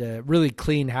needed to really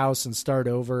clean house and start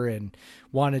over and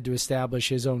wanted to establish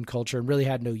his own culture and really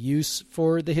had no use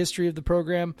for the history of the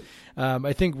program.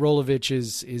 I think Rolovich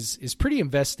is pretty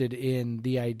invested in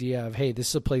the idea of, hey, this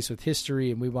is a place with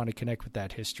history and we want to connect with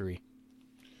that history.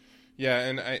 Yeah.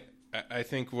 And I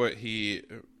think what he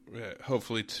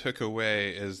hopefully took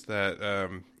away is that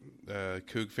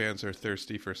Coug fans are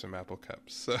thirsty for some Apple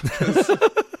Cups. So,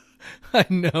 I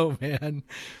know, man.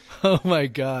 Oh my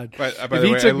God! By if the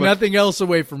he way, took nothing else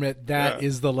away from it, that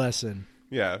is the lesson.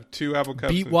 Yeah, 2 Apple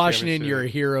Cups. Beat Washington, you're a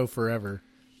hero forever.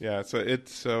 Yeah, I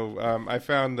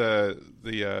found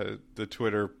the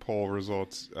Twitter poll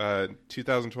results.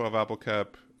 2012 Apple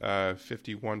Cup,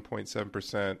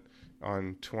 51.7%.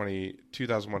 on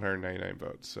 2,199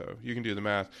 votes. So you can do the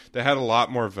math. They had a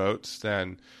lot more votes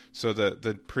than, so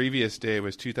the previous day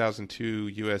was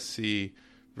 2002 USC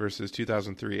versus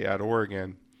 2003 at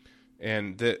Oregon.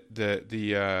 And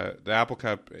the Apple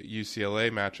Cup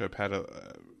UCLA matchup had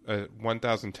a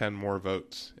 1,010 more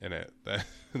votes in it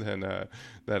than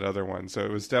that other one. So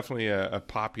it was definitely a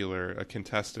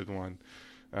contested one.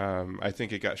 I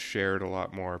think it got shared a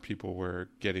lot more. People were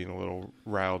getting a little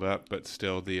riled up, but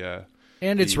still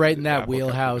and it's right in that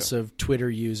wheelhouse of Twitter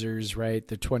users, right?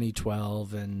 The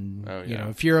 2012, and you know,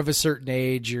 if you're of a certain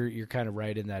age, you're kind of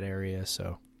right in that area.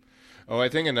 So, I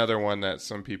think another one that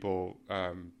some people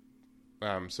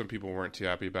weren't too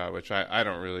happy about, which I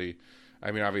don't really. I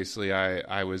mean, obviously,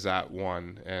 I was at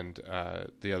one, and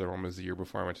the other one was the year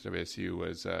before I went to WSU,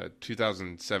 was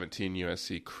 2017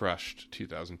 USC crushed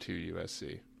 2002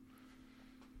 USC.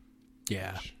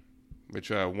 Yeah. Which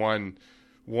one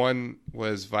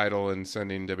was vital in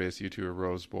sending WSU to a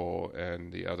Rose Bowl,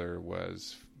 and the other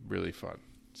was really fun.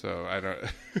 So I don't...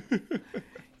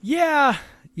 Yeah,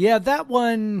 that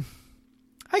one,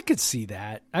 I could see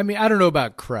that. I mean, I don't know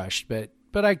about crushed, but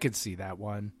I could see that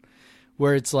one,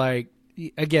 where it's like,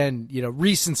 again, you know,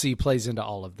 recency plays into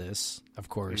all of this, of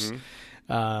course.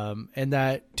 Mm-hmm. And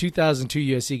that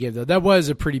 2002 USC game, though, that was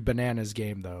a pretty bananas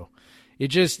game, though. It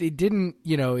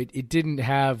didn't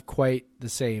have quite the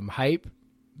same hype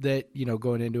that, you know,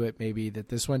 going into it maybe that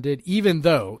this one did, even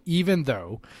though,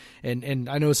 and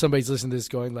I know somebody's listening to this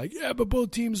going like, yeah, but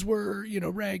both teams were, you know,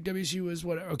 ranked, WSU was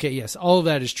whatever. Okay, yes, all of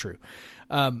that is true.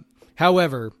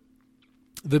 However,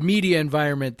 the media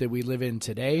environment that we live in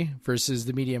today versus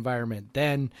the media environment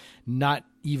then, not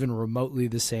even remotely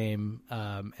the same.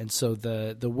 And so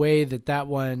the way that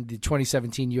one, the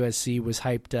 2017 USC was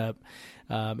hyped up,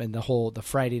 and the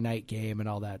Friday night game and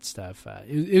all that stuff,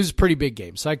 it was a pretty big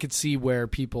game. So I could see where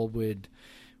people would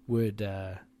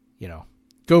you know,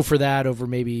 go for that over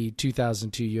maybe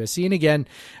 2002 USC. And again,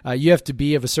 you have to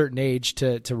be of a certain age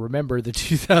to remember the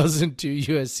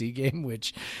 2002 USC game,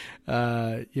 which,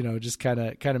 you know, just kind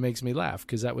of makes me laugh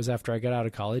because that was after I got out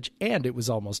of college and it was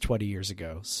almost 20 years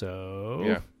ago. So,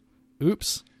 yeah.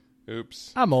 Oops.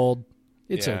 I'm old.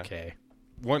 It's okay.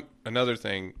 Another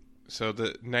thing. So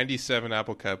the 97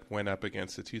 Apple Cup went up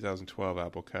against the 2012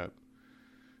 Apple Cup,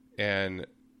 and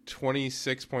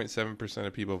 26.7%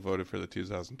 of people voted for the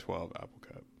 2012 Apple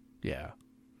Cup. Yeah.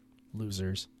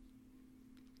 Losers.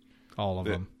 All of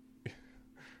them.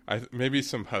 Maybe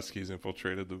some Huskies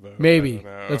infiltrated the vote. Maybe.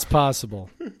 That's possible.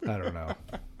 I don't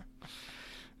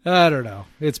know.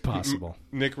 It's possible.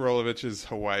 Nick Rolovich's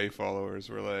Hawaii followers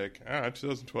were like,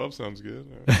 2012 sounds good.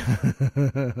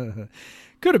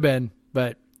 Could have been,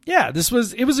 but yeah, it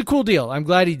was a cool deal. I'm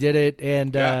glad he did it.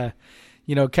 And,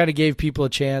 you know, kind of gave people a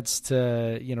chance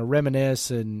to, you know,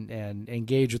 reminisce and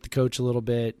engage with the coach a little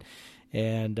bit.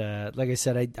 And like I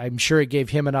said, I'm sure it gave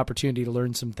him an opportunity to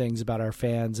learn some things about our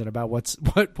fans and about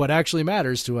what actually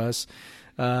matters to us,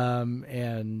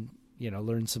 and you know,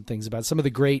 learn some things about some of the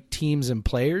great teams and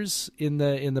players in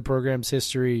the program's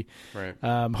history. Right.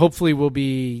 Hopefully, we'll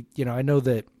be. You know, I know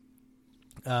that.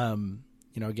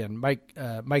 You know, again,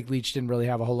 Mike Leach didn't really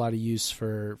have a whole lot of use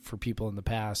for people in the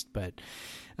past, but.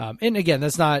 And again,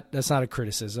 that's not a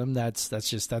criticism. That's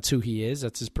who he is.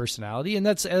 That's his personality. And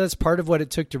that's part of what it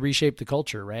took to reshape the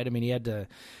culture, right? I mean, he had to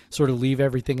sort of leave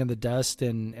everything in the dust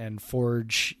and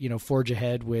forge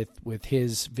ahead with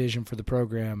his vision for the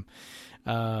program.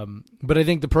 But I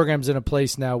think the program's in a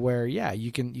place now where,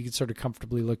 you can sort of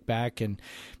comfortably look back and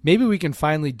maybe we can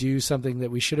finally do something that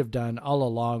we should have done all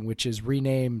along, which is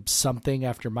rename something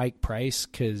after Mike Price.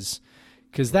 Cause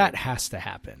that has to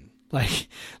happen. Like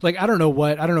I don't know.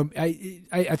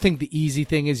 I think the easy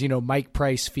thing is, you know, Mike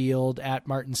Price Field at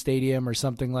Martin Stadium or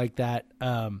something like that.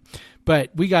 But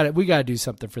we got to do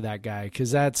something for that guy,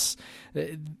 because that's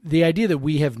the idea that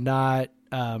we have not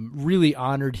really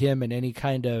honored him in any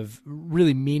kind of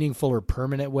really meaningful or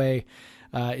permanent way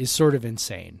is sort of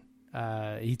insane.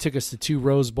 He took us to 2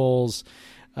 Rose Bowls.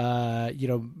 You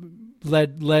know,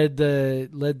 led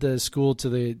the school to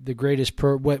the greatest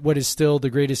what is still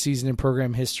the greatest season in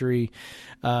program history.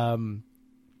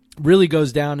 Really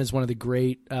goes down as one of the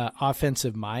great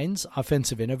offensive minds,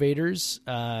 offensive innovators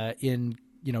in,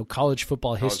 you know, college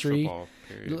football history.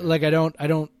 Like I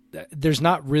don't. There's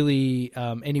not really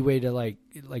any way to like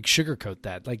sugarcoat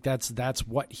that. Like that's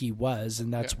what he was,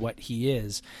 and that's what he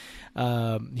is.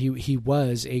 He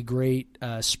was a great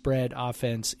spread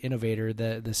offense innovator,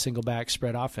 the single back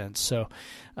spread offense. So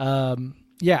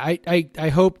yeah, I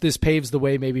hope this paves the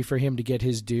way maybe for him to get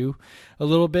his due a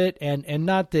little bit, and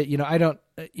not that I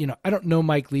don't know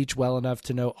Mike Leach well enough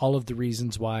to know all of the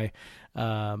reasons why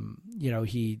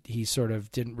he sort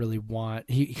of didn't really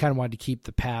he kind of wanted to keep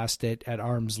the past at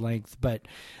arm's length, but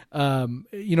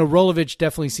Rolovich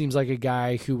definitely seems like a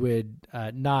guy who would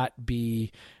not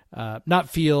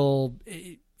feel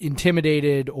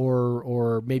intimidated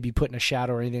or maybe put in a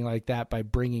shadow or anything like that by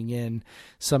bringing in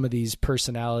some of these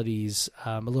personalities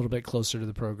a little bit closer to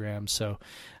the program. So,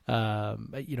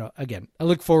 again, I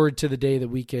look forward to the day that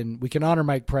we can honor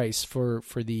Mike Price for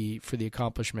the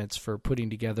accomplishments, for putting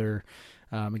together,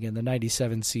 again, the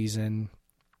 97 season,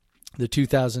 the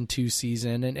 2002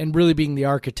 season, and really being the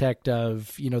architect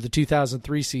of, the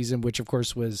 2003 season, which of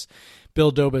course was Bill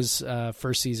Doba's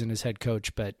first season as head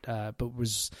coach, but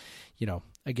was,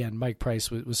 again, Mike Price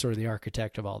was sort of the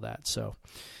architect of all that. So,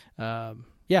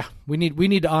 we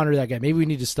need to honor that guy. Maybe we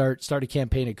need to start a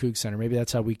campaign at Coug Center. Maybe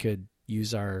that's how we could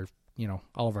use our,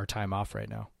 all of our time off right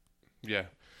now. Yeah.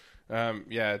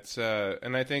 It's,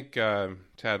 and I think, to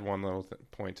add one little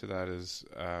point to that is,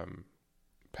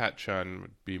 Pat Chun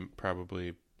would be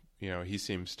probably, he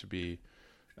seems to be,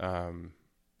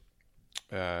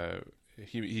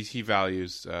 he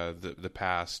values the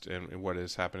past and what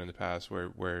has happened in the past,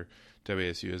 where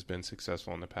WSU has been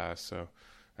successful in the past. So,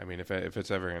 I mean, if it's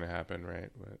ever going to happen,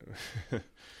 right?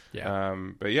 Yeah.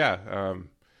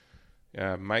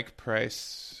 Mike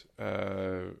Price,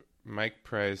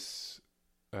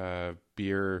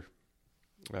 beer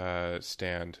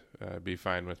stand, be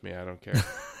fine with me. I don't care.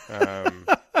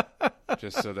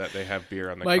 Just so that they have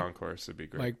beer on the concourse would be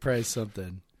great. Mike Price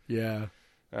something. Yeah.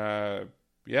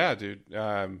 Dude.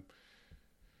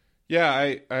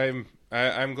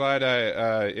 I'm glad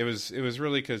it was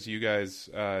really because you guys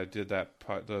did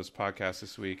those podcasts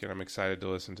this week, and I'm excited to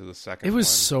listen to the second one. It was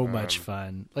so much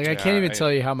fun. I can't even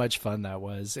tell you how much fun that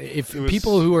was. If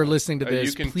people who are listening to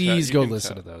this, please go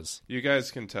listen to those. You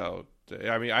guys can tell.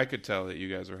 I mean, I could tell that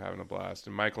you guys were having a blast,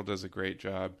 and Michael does a great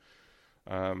job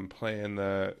playing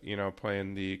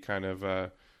the kind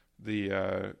of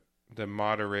the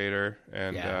moderator,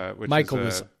 and which Michael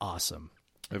was awesome.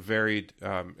 A very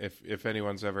if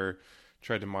anyone's ever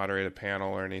tried to moderate a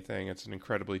panel or anything, it's an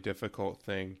incredibly difficult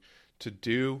thing to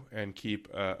do and keep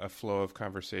a flow of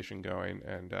conversation going,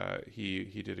 and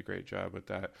he did a great job with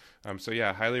that.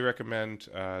 Highly recommend.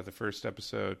 The first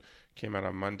episode came out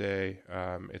on Monday.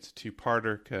 It's a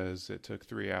two-parter because it took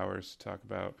 3 hours to talk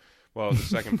about. Well, the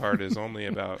second part is only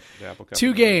about the Apple Cup.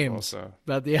 2 games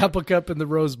about the Apple Cup and the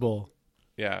Rose Bowl.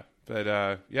 Yeah, but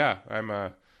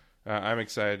I'm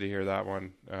excited to hear that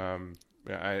one.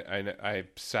 I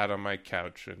sat on my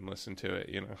couch and listened to it.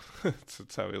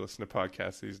 That's how we listen to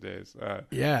podcasts these days.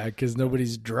 Because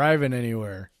nobody's driving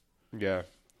anywhere. Yeah.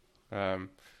 So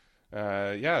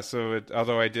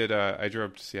although I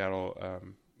drove to Seattle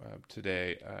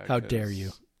today. How dare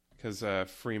you? Because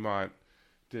Fremont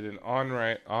did an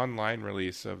online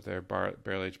release of their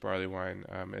barrel-aged barley wine.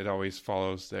 It always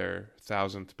follows their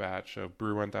 1,000th batch. So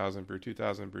brew 1,000, brew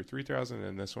 2,000, brew 3,000,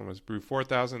 and this one was brew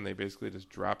 4,000. They basically just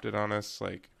dropped it on us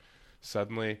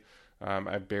suddenly.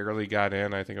 I barely got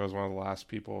in. I think I was one of the last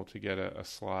people to get a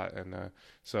slot, and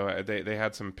so they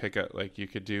had some pickup. You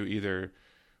could do either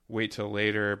wait till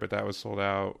later, but that was sold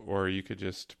out, or you could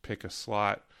just pick a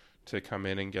slot to come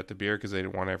in and get the beer because they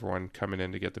didn't want everyone coming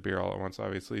in to get the beer all at once,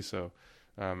 obviously. So.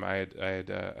 I had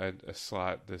a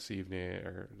slot this evening,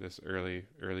 or this early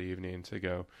evening, to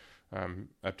go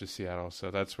up to Seattle. So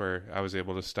that's where I was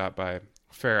able to stop by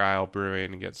Fair Isle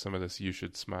Brewing and get some of this You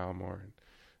Should Smile More.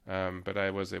 But I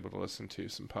was able to listen to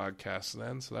some podcasts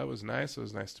then, so that was nice. It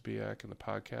was nice to be back in the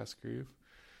podcast groove.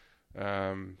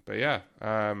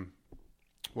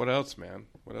 What else, man?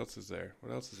 What else is there?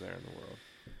 What else is there in the world?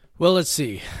 Well, let's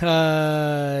see.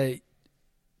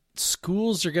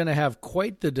 Schools are going to have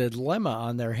quite the dilemma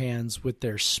on their hands with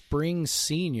their spring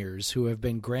seniors who have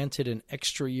been granted an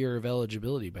extra year of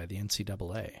eligibility by the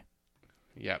NCAA.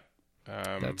 Yep.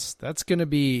 That's going to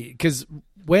be because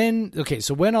when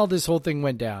all this whole thing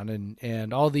went down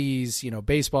and all these,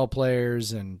 baseball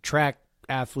players and track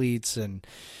athletes and,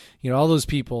 all those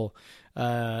people,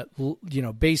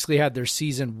 basically had their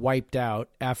season wiped out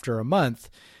after a month.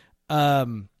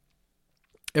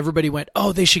 Everybody went,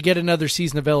 oh, they should get another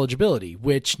season of eligibility,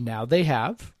 which now they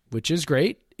have, which is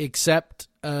great, except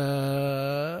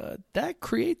that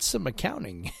creates some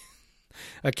accounting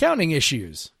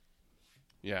issues.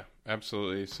 Yeah,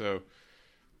 absolutely. So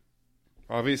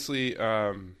obviously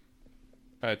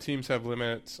teams have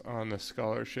limits on the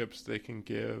scholarships they can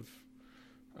give,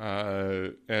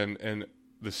 and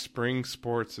the spring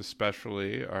sports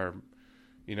especially are,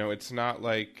 it's not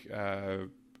like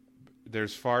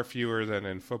there's far fewer than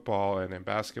in football and in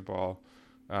basketball.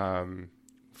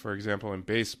 For example, in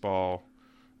baseball,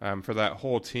 for that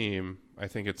whole team, I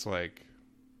think it's like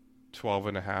 12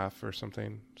 and a half or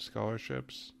something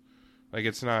scholarships. Like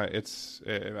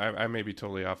I may be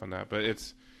totally off on that, but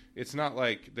it's not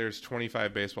like there's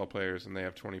 25 baseball players and they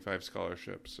have 25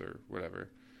 scholarships or whatever.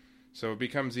 So it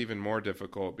becomes even more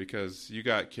difficult because you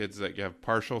got kids that have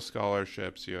partial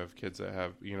scholarships. You have kids that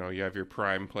have, you have your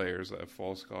prime players that have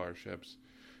full scholarships.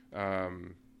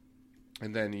 And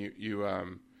then you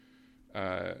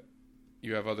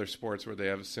have other sports where they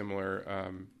have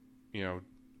similar,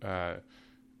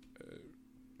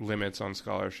 limits on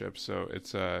scholarships. So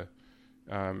it's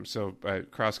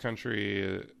cross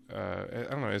country. I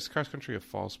don't know. Is cross country a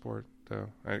fall sport though?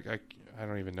 I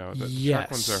don't even know. The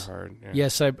track ones are hard. Yeah.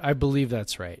 Yes, I believe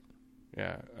that's right.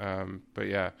 Yeah. But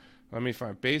yeah, let me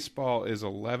find. Baseball is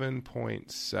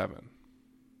 11.7.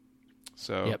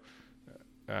 So, yep.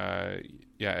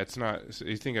 Yeah, it's not. So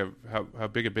you think of how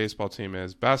big a baseball team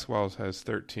is. Basketball has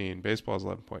 13. Baseball is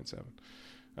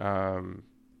 11.7.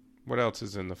 What else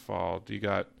is in the fall? Do you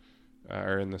got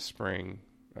or in the spring?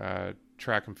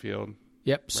 Track and field.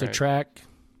 Yep. So right? Track,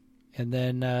 and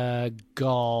then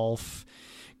golf.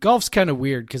 Golf's kind of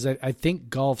weird because I think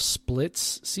golf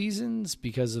splits seasons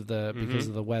because of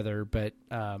the weather, but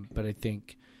I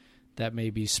think that may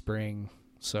be spring.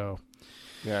 So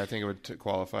yeah, I think it would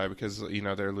qualify because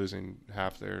they're losing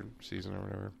half their season or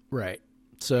whatever. Right.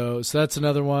 So that's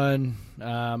another one.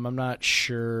 I'm not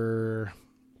sure.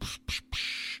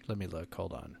 Let me look.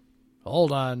 Hold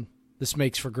on. This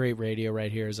makes for great radio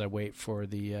right here as I wait for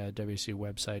the WSU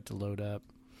website to load up.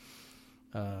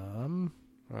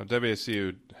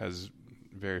 WSU has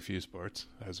very few sports,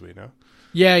 as we know.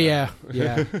 Yeah.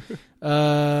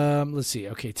 Let's see.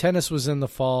 Okay, tennis was in the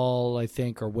fall, I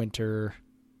think, or winter.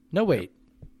 No, wait.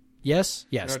 Yes.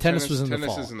 No, tennis was in the fall.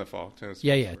 Tennis is in the fall. Tennis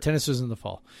was in the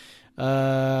fall.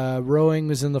 Rowing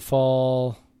was in the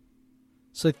fall.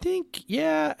 So I think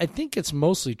it's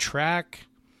mostly track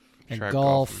and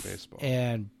golf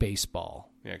and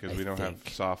baseball. Yeah, because we don't have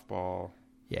softball.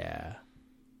 Yeah,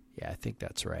 I think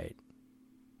that's right.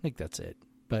 I think that's it.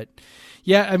 But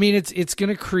yeah, I mean, it's going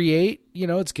to create,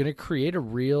 a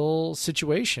real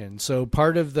situation. So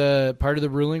part of the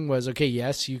ruling was, okay,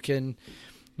 yes, you can,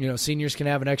 seniors can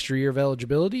have an extra year of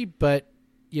eligibility, but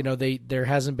there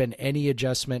hasn't been any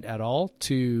adjustment at all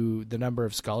to the number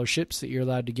of scholarships that you're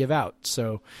allowed to give out.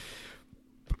 So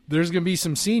there's going to be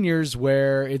some seniors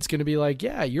where it's going to be like,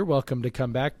 yeah, you're welcome to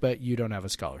come back, but you don't have a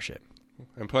scholarship.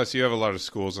 And plus, you have a lot of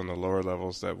schools on the lower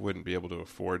levels that wouldn't be able to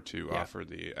afford to offer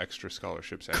the extra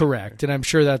scholarships. Anyway. Correct, and I'm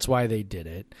sure that's why they did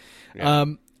it. Yeah.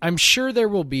 I'm sure there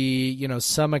will be,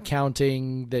 some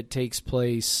accounting that takes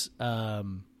place,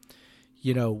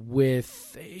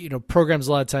 with, programs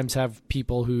a lot of times have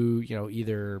people who,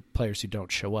 either players who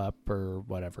don't show up or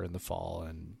whatever in the fall,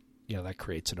 and that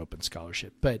creates an open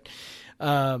scholarship. But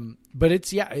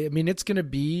it's, it's going to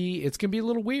be a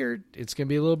little weird. It's going to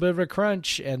be a little bit of a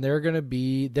crunch, and there are going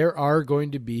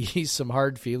to be some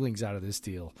hard feelings out of this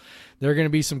deal. There are going to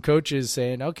be some coaches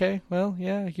saying, okay, well,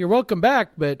 yeah, you're welcome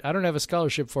back, but I don't have a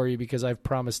scholarship for you because I've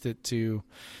promised it to,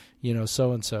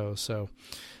 so-and-so. So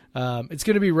it's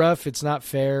going to be rough. It's not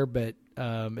fair, but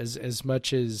as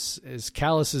much as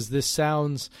callous as this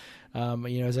sounds,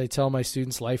 as I tell my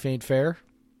students, life ain't fair.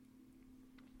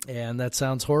 And that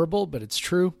sounds horrible, but it's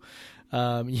true.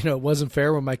 It wasn't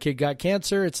fair when my kid got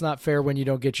cancer. It's not fair when you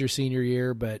don't get your senior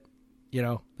year, but,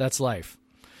 that's life.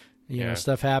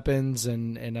 Stuff happens,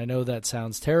 and I know that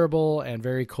sounds terrible and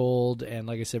very cold and,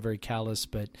 like I said, very callous,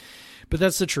 but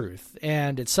that's the truth.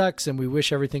 And it sucks, and we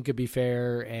wish everything could be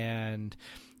fair. And,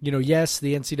 yes,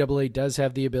 the NCAA does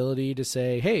have the ability to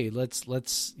say, hey, let's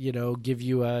give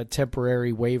you a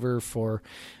temporary waiver for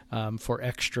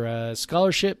extra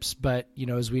scholarships. But,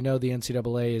 as we know, the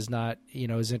NCAA is not,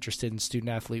 as interested in student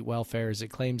athlete welfare as it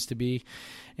claims to be.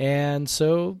 And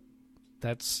so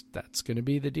that's going to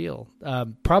be the deal.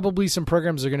 Probably some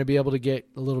programs are going to be able to get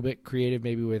a little bit creative,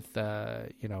 maybe with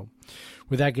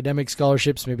academic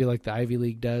scholarships, maybe like the Ivy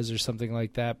League does or something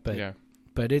like that. But yeah.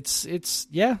 But there's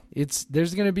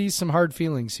going to be some hard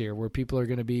feelings here where there's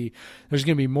going to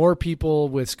be more people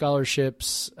with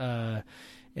scholarships,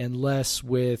 and less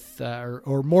with,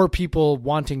 or more people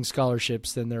wanting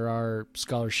scholarships than there are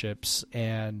scholarships.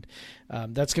 And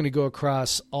that's going to go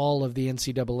across all of the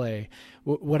NCAA.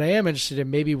 What I am interested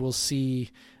in, maybe we'll see,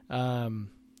 I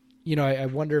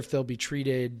wonder if they'll be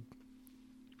treated,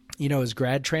 as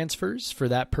grad transfers for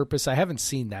that purpose. I haven't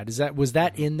seen that. Was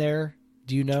that in there?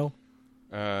 Do you know?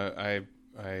 I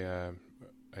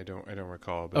I don't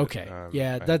recall. But,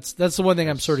 okay. That's the one thing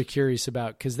I'm sort of curious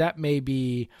about, because that may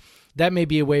be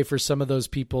a way for some of those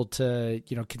people to,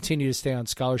 continue to stay on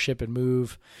scholarship and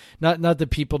move. Not that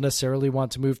people necessarily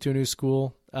want to move to a new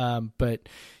school, but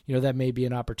that may be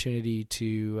an opportunity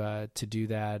to do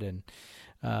that. And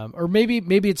or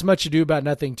maybe it's much ado about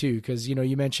nothing too, because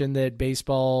you mentioned that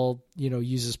baseball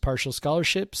uses partial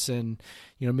scholarships, and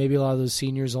maybe a lot of those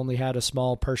seniors only had a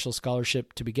small partial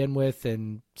scholarship to begin with,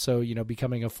 and so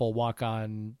becoming a full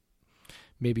walk-on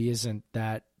maybe isn't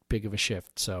that big of a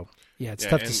shift. So it's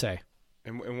tough to say.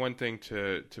 And one thing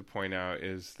to point out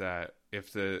is that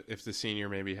if the senior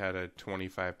maybe had a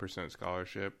 25%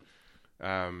 scholarship,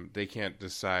 they can't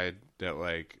decide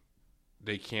that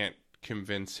they can't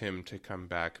convince him to come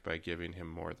back by giving him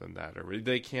more than that, or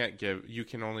they can't you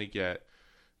can only get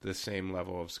the same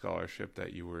level of scholarship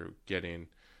that you were getting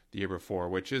the year before,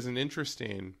 which is an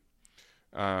interesting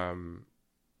add-on,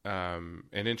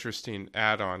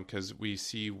 because we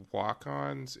see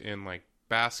walk-ons in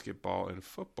basketball and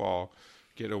football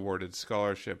get awarded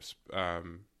scholarships.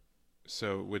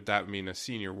 So would that mean a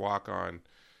senior walk-on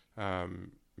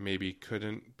maybe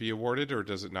couldn't be awarded, or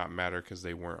does it not matter because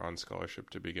they weren't on scholarship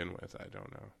to begin with? I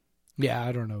don't know. Yeah,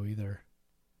 I don't know either,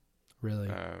 really.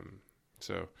 I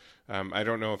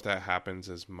don't know if that happens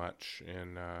as much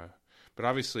but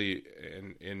obviously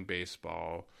in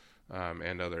baseball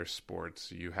and other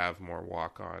sports, you have more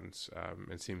walk-ons.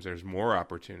 It seems there's more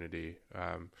opportunity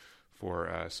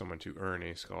for someone to earn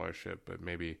a scholarship, but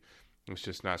maybe it's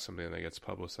just not something that gets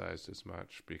publicized as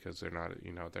much because they're not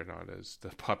as the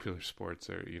popular sports,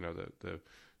 or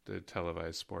the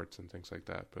televised sports and things like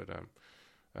that. But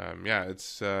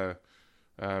it's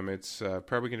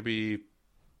probably going to be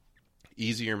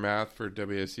easier math for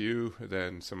WSU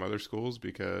than some other schools,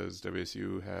 because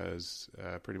WSU has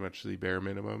pretty much the bare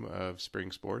minimum of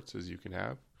spring sports as you can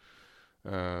have.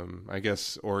 I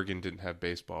guess Oregon didn't have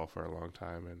baseball for a long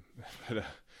time, but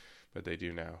they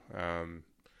do now.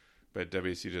 But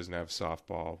WSU doesn't have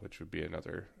softball, which would be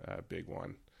another big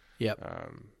one. Yep.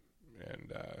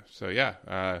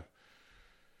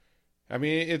 I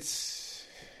mean, it's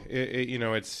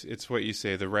what you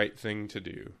say, the right thing to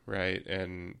do, right?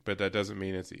 But that doesn't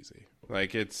mean it's easy.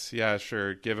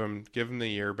 Sure, give them the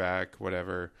year back,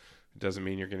 whatever. It doesn't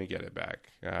mean you're going to get it back.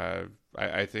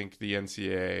 I think the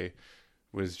NCAA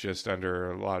was just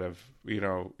under a lot of,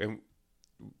 and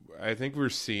I think we're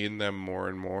seeing them more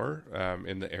and more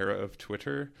in the era of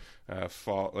Twitter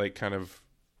fall into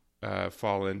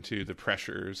the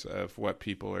pressures of what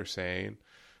people are saying.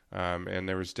 And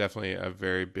there was definitely a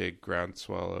very big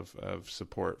groundswell of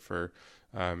support for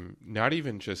not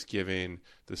even just giving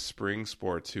the spring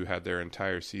sports, who had their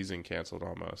entire season canceled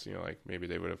almost. Maybe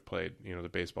they would have played, the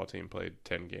baseball team played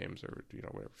 10 games or,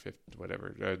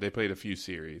 whatever. They played a few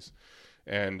series.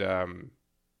 And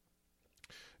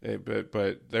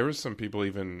but there was some people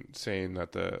even saying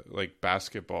that the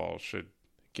basketball should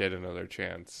get another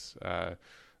chance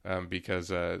because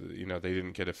they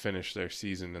didn't get to finish their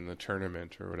season in the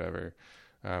tournament or whatever.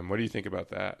 What do you think about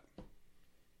that?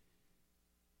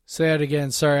 Say that again.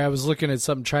 Sorry, I was looking at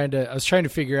something. I was trying to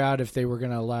figure out if they were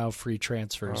going to allow free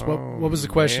transfers. What was the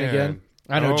question again?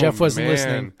 I know Jeff wasn't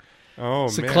listening.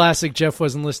 It's a classic. Jeff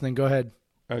wasn't listening. Go ahead.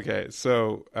 Okay,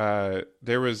 so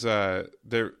there was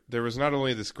not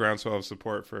only this groundswell of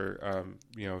support for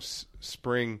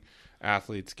spring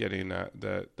athletes getting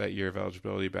that year of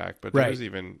eligibility back, but there was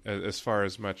even as far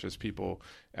as much as people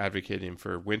advocating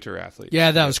for winter athletes.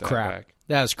 Yeah, that was crap.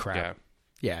 That was crap.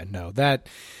 Yeah, no,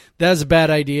 that's a bad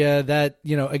idea. That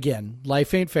again,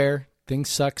 life ain't fair. Things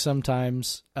suck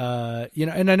sometimes. And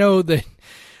I know that.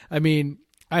 I mean,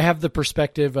 I have the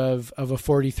perspective of a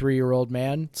 43-year-old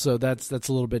man, so that's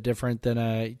a little bit different than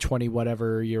a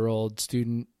 20-whatever-year-old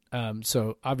student.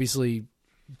 So obviously,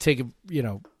 take it,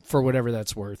 for whatever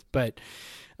that's worth. But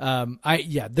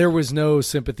there was no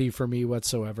sympathy for me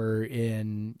whatsoever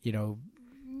in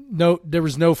there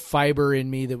was no fiber in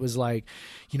me that was like,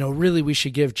 really we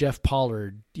should give Jeff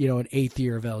Pollard, an 8th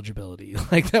year of eligibility.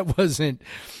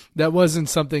 That wasn't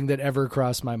something that ever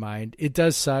crossed my mind. It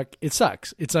does suck. It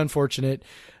sucks. It's unfortunate.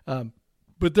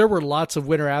 But there were lots of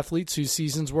winter athletes whose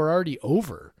seasons were already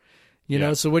over,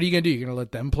 so what are you going to do? You're going to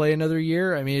let them play another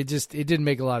year? I mean, it didn't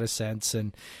make a lot of sense.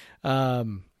 And,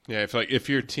 if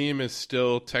your team is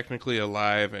still technically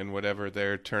alive and whatever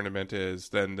their tournament is,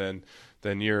 then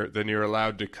you're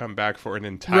allowed to come back for an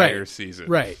entire season.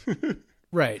 Right.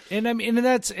 Right. And I mean, and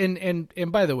that's,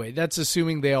 and by the way, that's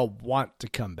assuming they all want to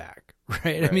come back.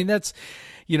 Right. I mean, that's,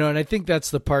 and I think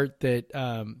that's the part that,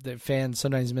 that fans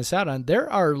sometimes miss out on.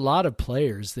 There are a lot of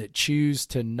players that choose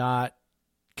to not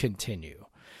continue.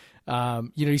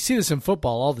 You see this in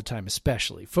football all the time,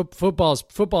 especially football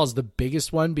is the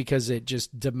biggest one because it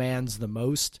just demands the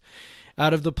most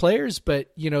out of the players.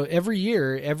 But every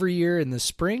year in the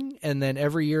spring and then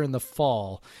every year in the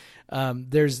fall,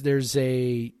 there's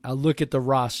a look at the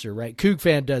roster, right? Coug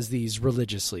Fan does these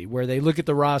religiously where they look at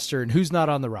the roster and who's not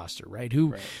on the roster, right?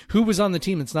 Who was on the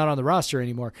team that's not on the roster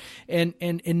anymore. And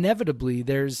inevitably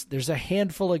there's a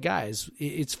handful of guys.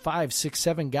 It's 5, 6,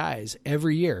 7 guys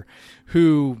every year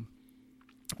who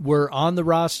were on the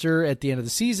roster at the end of the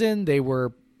season. They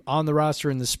were on the roster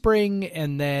in the spring,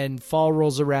 and then fall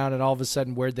rolls around and all of a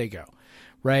sudden where'd they go?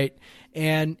 Right.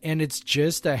 And it's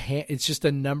just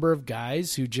a number of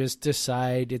guys who just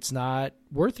decide it's not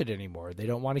worth it anymore. They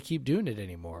don't want to keep doing it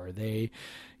anymore. They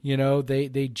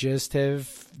just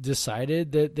have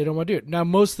decided that they don't want to do it. Now,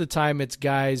 most of the time it's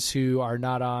guys who are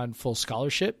not on full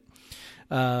scholarship,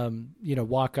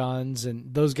 walk-ons,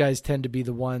 and those guys tend to be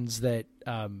the ones that,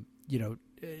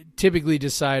 typically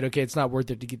decide, okay, it's not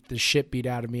worth it to get the shit beat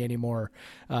out of me anymore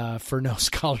for no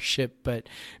scholarship. But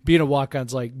being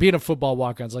a football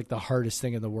walk-on's like the hardest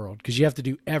thing in the world because you have to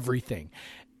do everything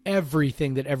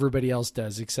that everybody else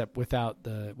does except without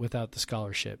the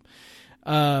scholarship.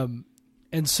 And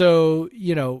so,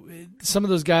 some of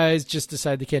those guys just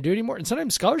decide they can't do it anymore. And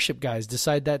sometimes scholarship guys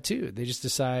decide that too. They just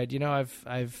decide, I've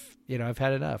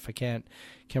had enough. I can't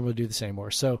really do this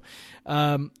anymore. So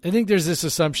I think there's this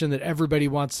assumption that everybody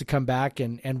wants to come back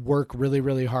and work really,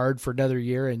 really hard for another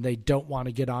year and they don't want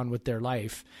to get on with their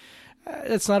life.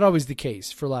 That's not always the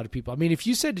case for a lot of people. I mean, if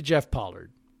you said to Jeff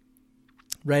Pollard,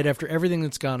 right after everything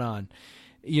that's gone on,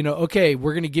 okay,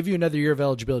 we're going to give you another year of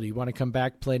eligibility. You want to come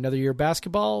back, play another year of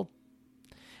basketball?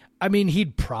 I mean,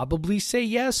 he'd probably say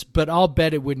yes, but I'll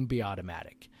bet it wouldn't be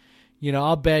automatic.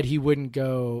 I'll bet he wouldn't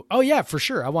go, oh yeah, for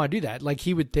sure, I want to do that. Like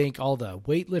he would think all the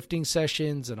weightlifting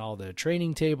sessions and all the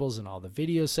training tables and all the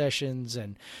video sessions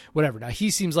and whatever. Now he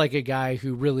seems like a guy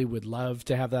who really would love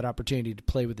to have that opportunity to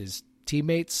play with his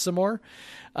teammates some more.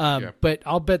 But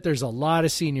I'll bet there's a lot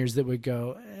of seniors that would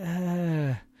go,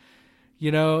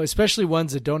 especially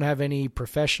ones that don't have any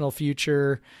professional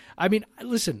future. I mean,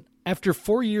 listen, after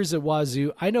 4 years at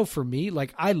Wazoo, I know for me,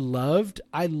 like I loved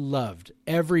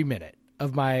every minute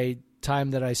of my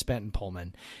time that I spent in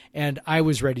Pullman, and I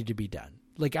was ready to be done.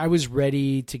 Like I was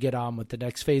ready to get on with the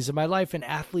next phase of my life, and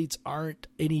athletes aren't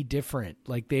any different.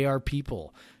 Like they are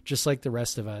people just like the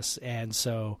rest of us. And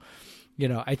so,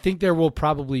 I think there will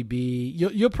probably be,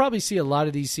 you'll probably see a lot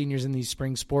of these seniors in these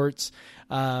spring sports.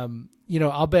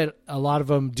 I'll bet a lot of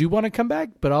them do want to come back,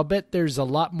 but I'll bet there's a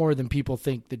lot more than people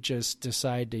think that just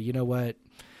decide to,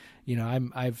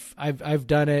 I've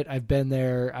done it. I've been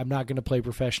there. I'm not going to play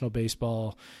professional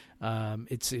baseball.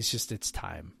 It's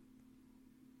time.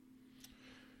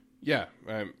 Yeah.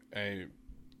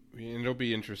 It'll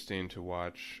be interesting to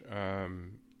watch.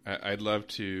 I'd love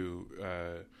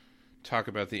to talk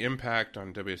about the impact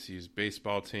on WSU's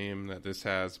baseball team that this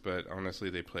has, but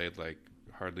honestly, they played like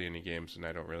hardly any games, and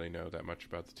I don't really know that much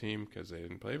about the team because they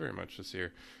didn't play very much this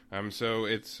year. So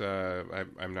it's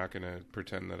I'm not going to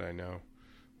pretend that I know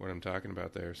what I'm talking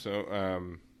about there. So I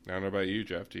don't know about you,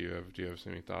 Jeff. Do you have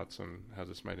any thoughts on how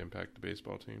this might impact the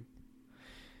baseball team?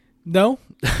 No,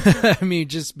 I mean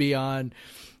just beyond,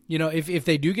 if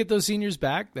they do get those seniors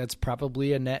back, that's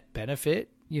probably a net benefit.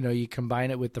 You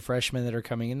combine it with the freshmen that are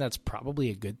coming in, that's probably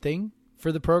a good thing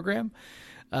for the program.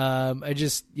 I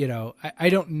just, I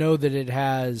don't know that it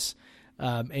has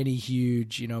any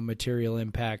huge, material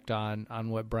impact on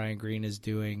what Brian Green is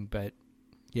doing, but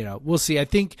we'll see. I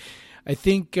think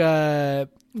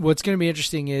what's going to be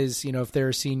interesting is, if there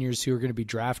are seniors who are going to be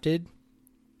drafted,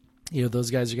 those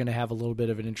guys are going to have a little bit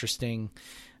of an interesting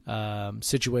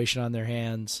situation on their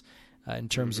hands in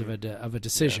terms of a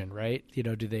decision, right?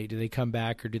 Do they come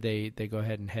back or do they go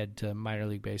ahead and head to minor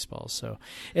league baseball? So,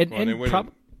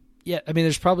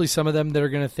 there's probably some of them that are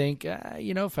going to think,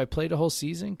 if I played a whole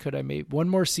season, could I one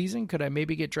more season? Could I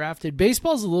maybe get drafted?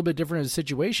 Baseball's a little bit different of a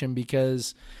situation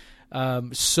because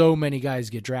so many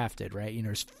guys get drafted, right?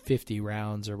 There's 50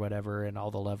 rounds or whatever in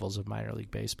all the levels of minor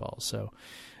league baseball. So,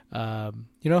 I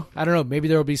don't know, maybe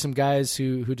there'll be some guys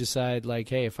who decide like,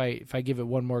 hey, if I give it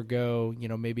one more go,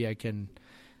 maybe I can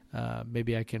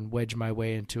wedge my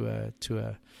way into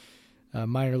a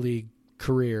minor league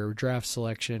career, draft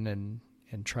selection,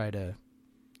 and try to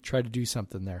do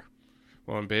something there.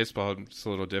 Well, in baseball, it's a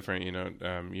little different.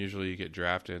 Usually you get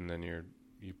drafted and then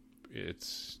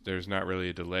there's not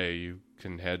really a delay. You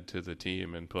can head to the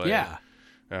team and play. Yeah.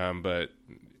 But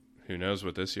who knows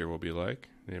what this year will be like?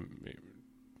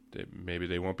 Maybe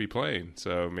they won't be playing,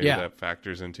 so maybe that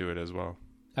factors into it as well.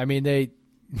 I mean, they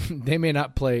may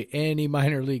not play any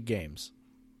minor league games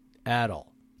at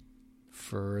all.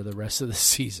 for the rest of the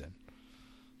season.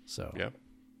 So yeah.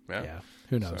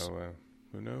 Who knows? So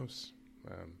who knows?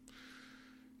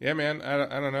 Yeah, man.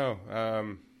 I don't know.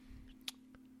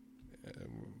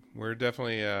 We're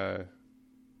definitely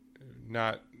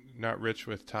not rich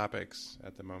with topics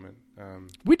at the moment.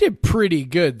 We did pretty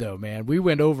good though, man. We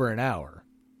went over an hour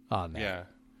on that.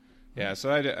 Yeah. So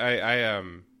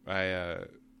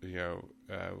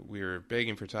we were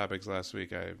begging for topics last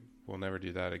week. I will never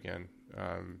do that again.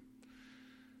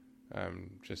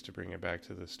 Just to bring it back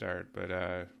to the start, but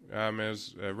it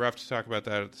was rough to talk about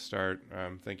that at the start.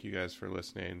 Thank you guys for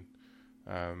listening.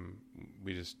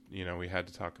 We just, we had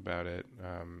to talk about it,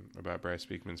 about Bryce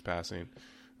Beekman's passing.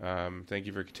 Thank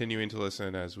you for continuing to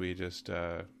listen as we just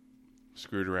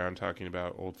screwed around talking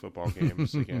about old football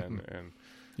games again, and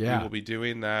we will be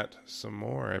doing that some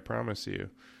more, I promise you.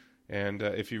 And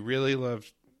if you really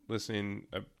loved listening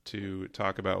to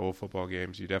talk about old football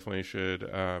games, you definitely should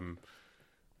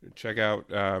check out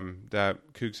that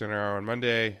Coug Center Hour on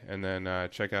Monday, and then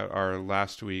check out our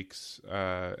last week's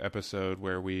episode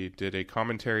where we did a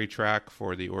commentary track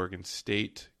for the Oregon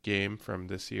State game from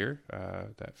this year,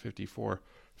 that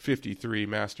 54-53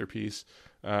 masterpiece.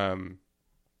 Go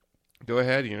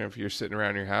ahead, if you're sitting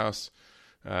around your house,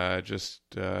 just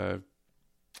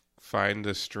find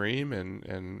the stream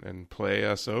and play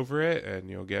us over it, and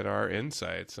you'll get our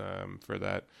insights for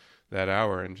that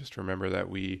hour. And just remember that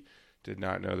we did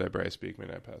not know that Bryce Beekman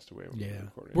had passed away when we were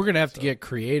recording. We're going to have to get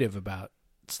creative about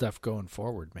stuff going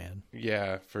forward, man.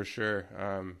 Yeah, for sure.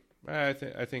 I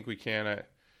think we can.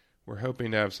 We're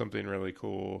hoping to have something really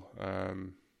cool.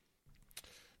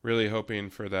 Really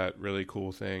hoping for that really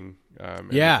cool thing in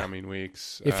the coming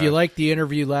weeks. If you liked the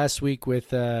interview last week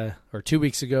with, or 2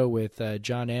 weeks ago with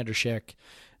John Andershek,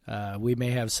 we may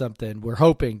have something. We're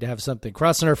hoping to have something,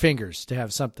 crossing our fingers, to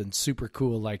have something super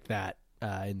cool like that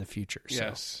in the future. So.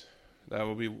 Yes. That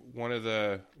will be one of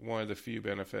the few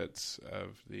benefits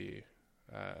of the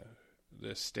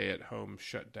stay-at-home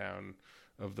shutdown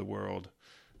of the world.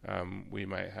 We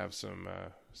might have some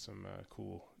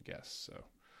cool guests. So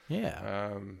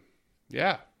yeah.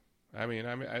 I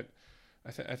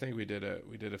think we did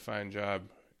a fine job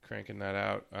cranking that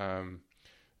out.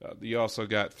 You also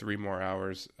got 3 more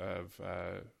hours of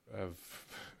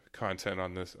content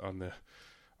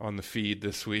on the feed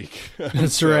this week.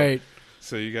 That's right.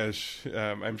 So you guys,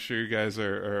 I'm sure you guys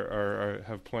are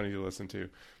have plenty to listen to.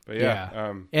 But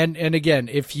yeah. And again,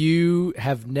 if you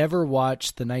have never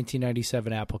watched the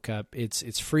 1997 Apple Cup,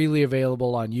 it's freely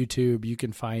available on YouTube. You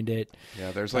can find it.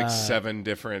 Yeah, there's like 7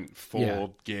 different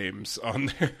full games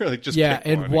on there. Like just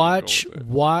and watch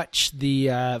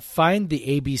the find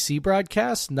the ABC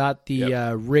broadcast, not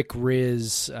the Rick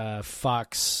Riz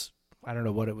Fox. I don't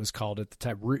know what it was called at the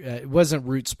time. It wasn't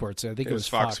Root Sports. I think it was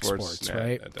Fox Sports,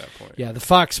 right? At that point. Yeah, the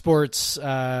Fox Sports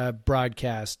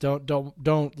broadcast.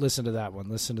 Don't listen to that one.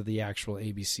 Listen to the actual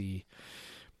ABC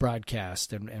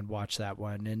broadcast and watch that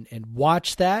one. And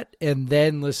watch that and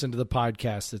then listen to the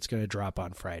podcast that's going to drop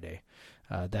on Friday.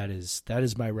 That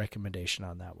is my recommendation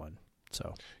on that one.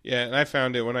 So yeah, and I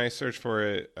found it when I searched for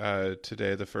it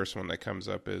today. The first one that comes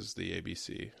up is the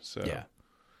ABC. So yeah.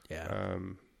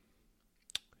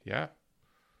 Yeah.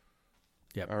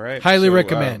 Yep. All right. Highly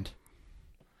recommend.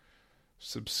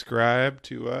 Subscribe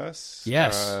to us.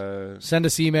 Yes. Send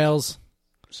us emails.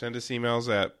 Send us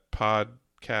emails at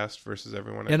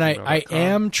podcastversuseveryone@gmail.com. And I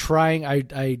am trying.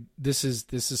 This is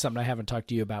something I haven't talked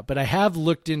to you about, but I have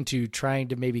looked into trying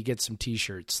to maybe get some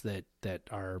T-shirts that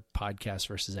are Podcast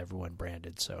Versus Everyone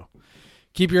branded. So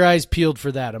keep your eyes peeled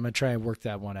for that. I'm gonna try and work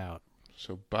that one out.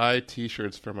 So buy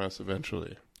T-shirts from us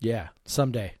eventually. Yeah,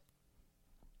 someday.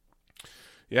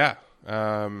 Yeah. We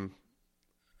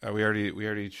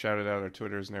already shouted out our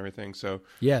Twitters and everything. So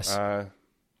yes. Go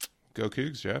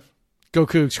Cougs, Jeff. Go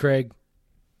Cougs, Craig.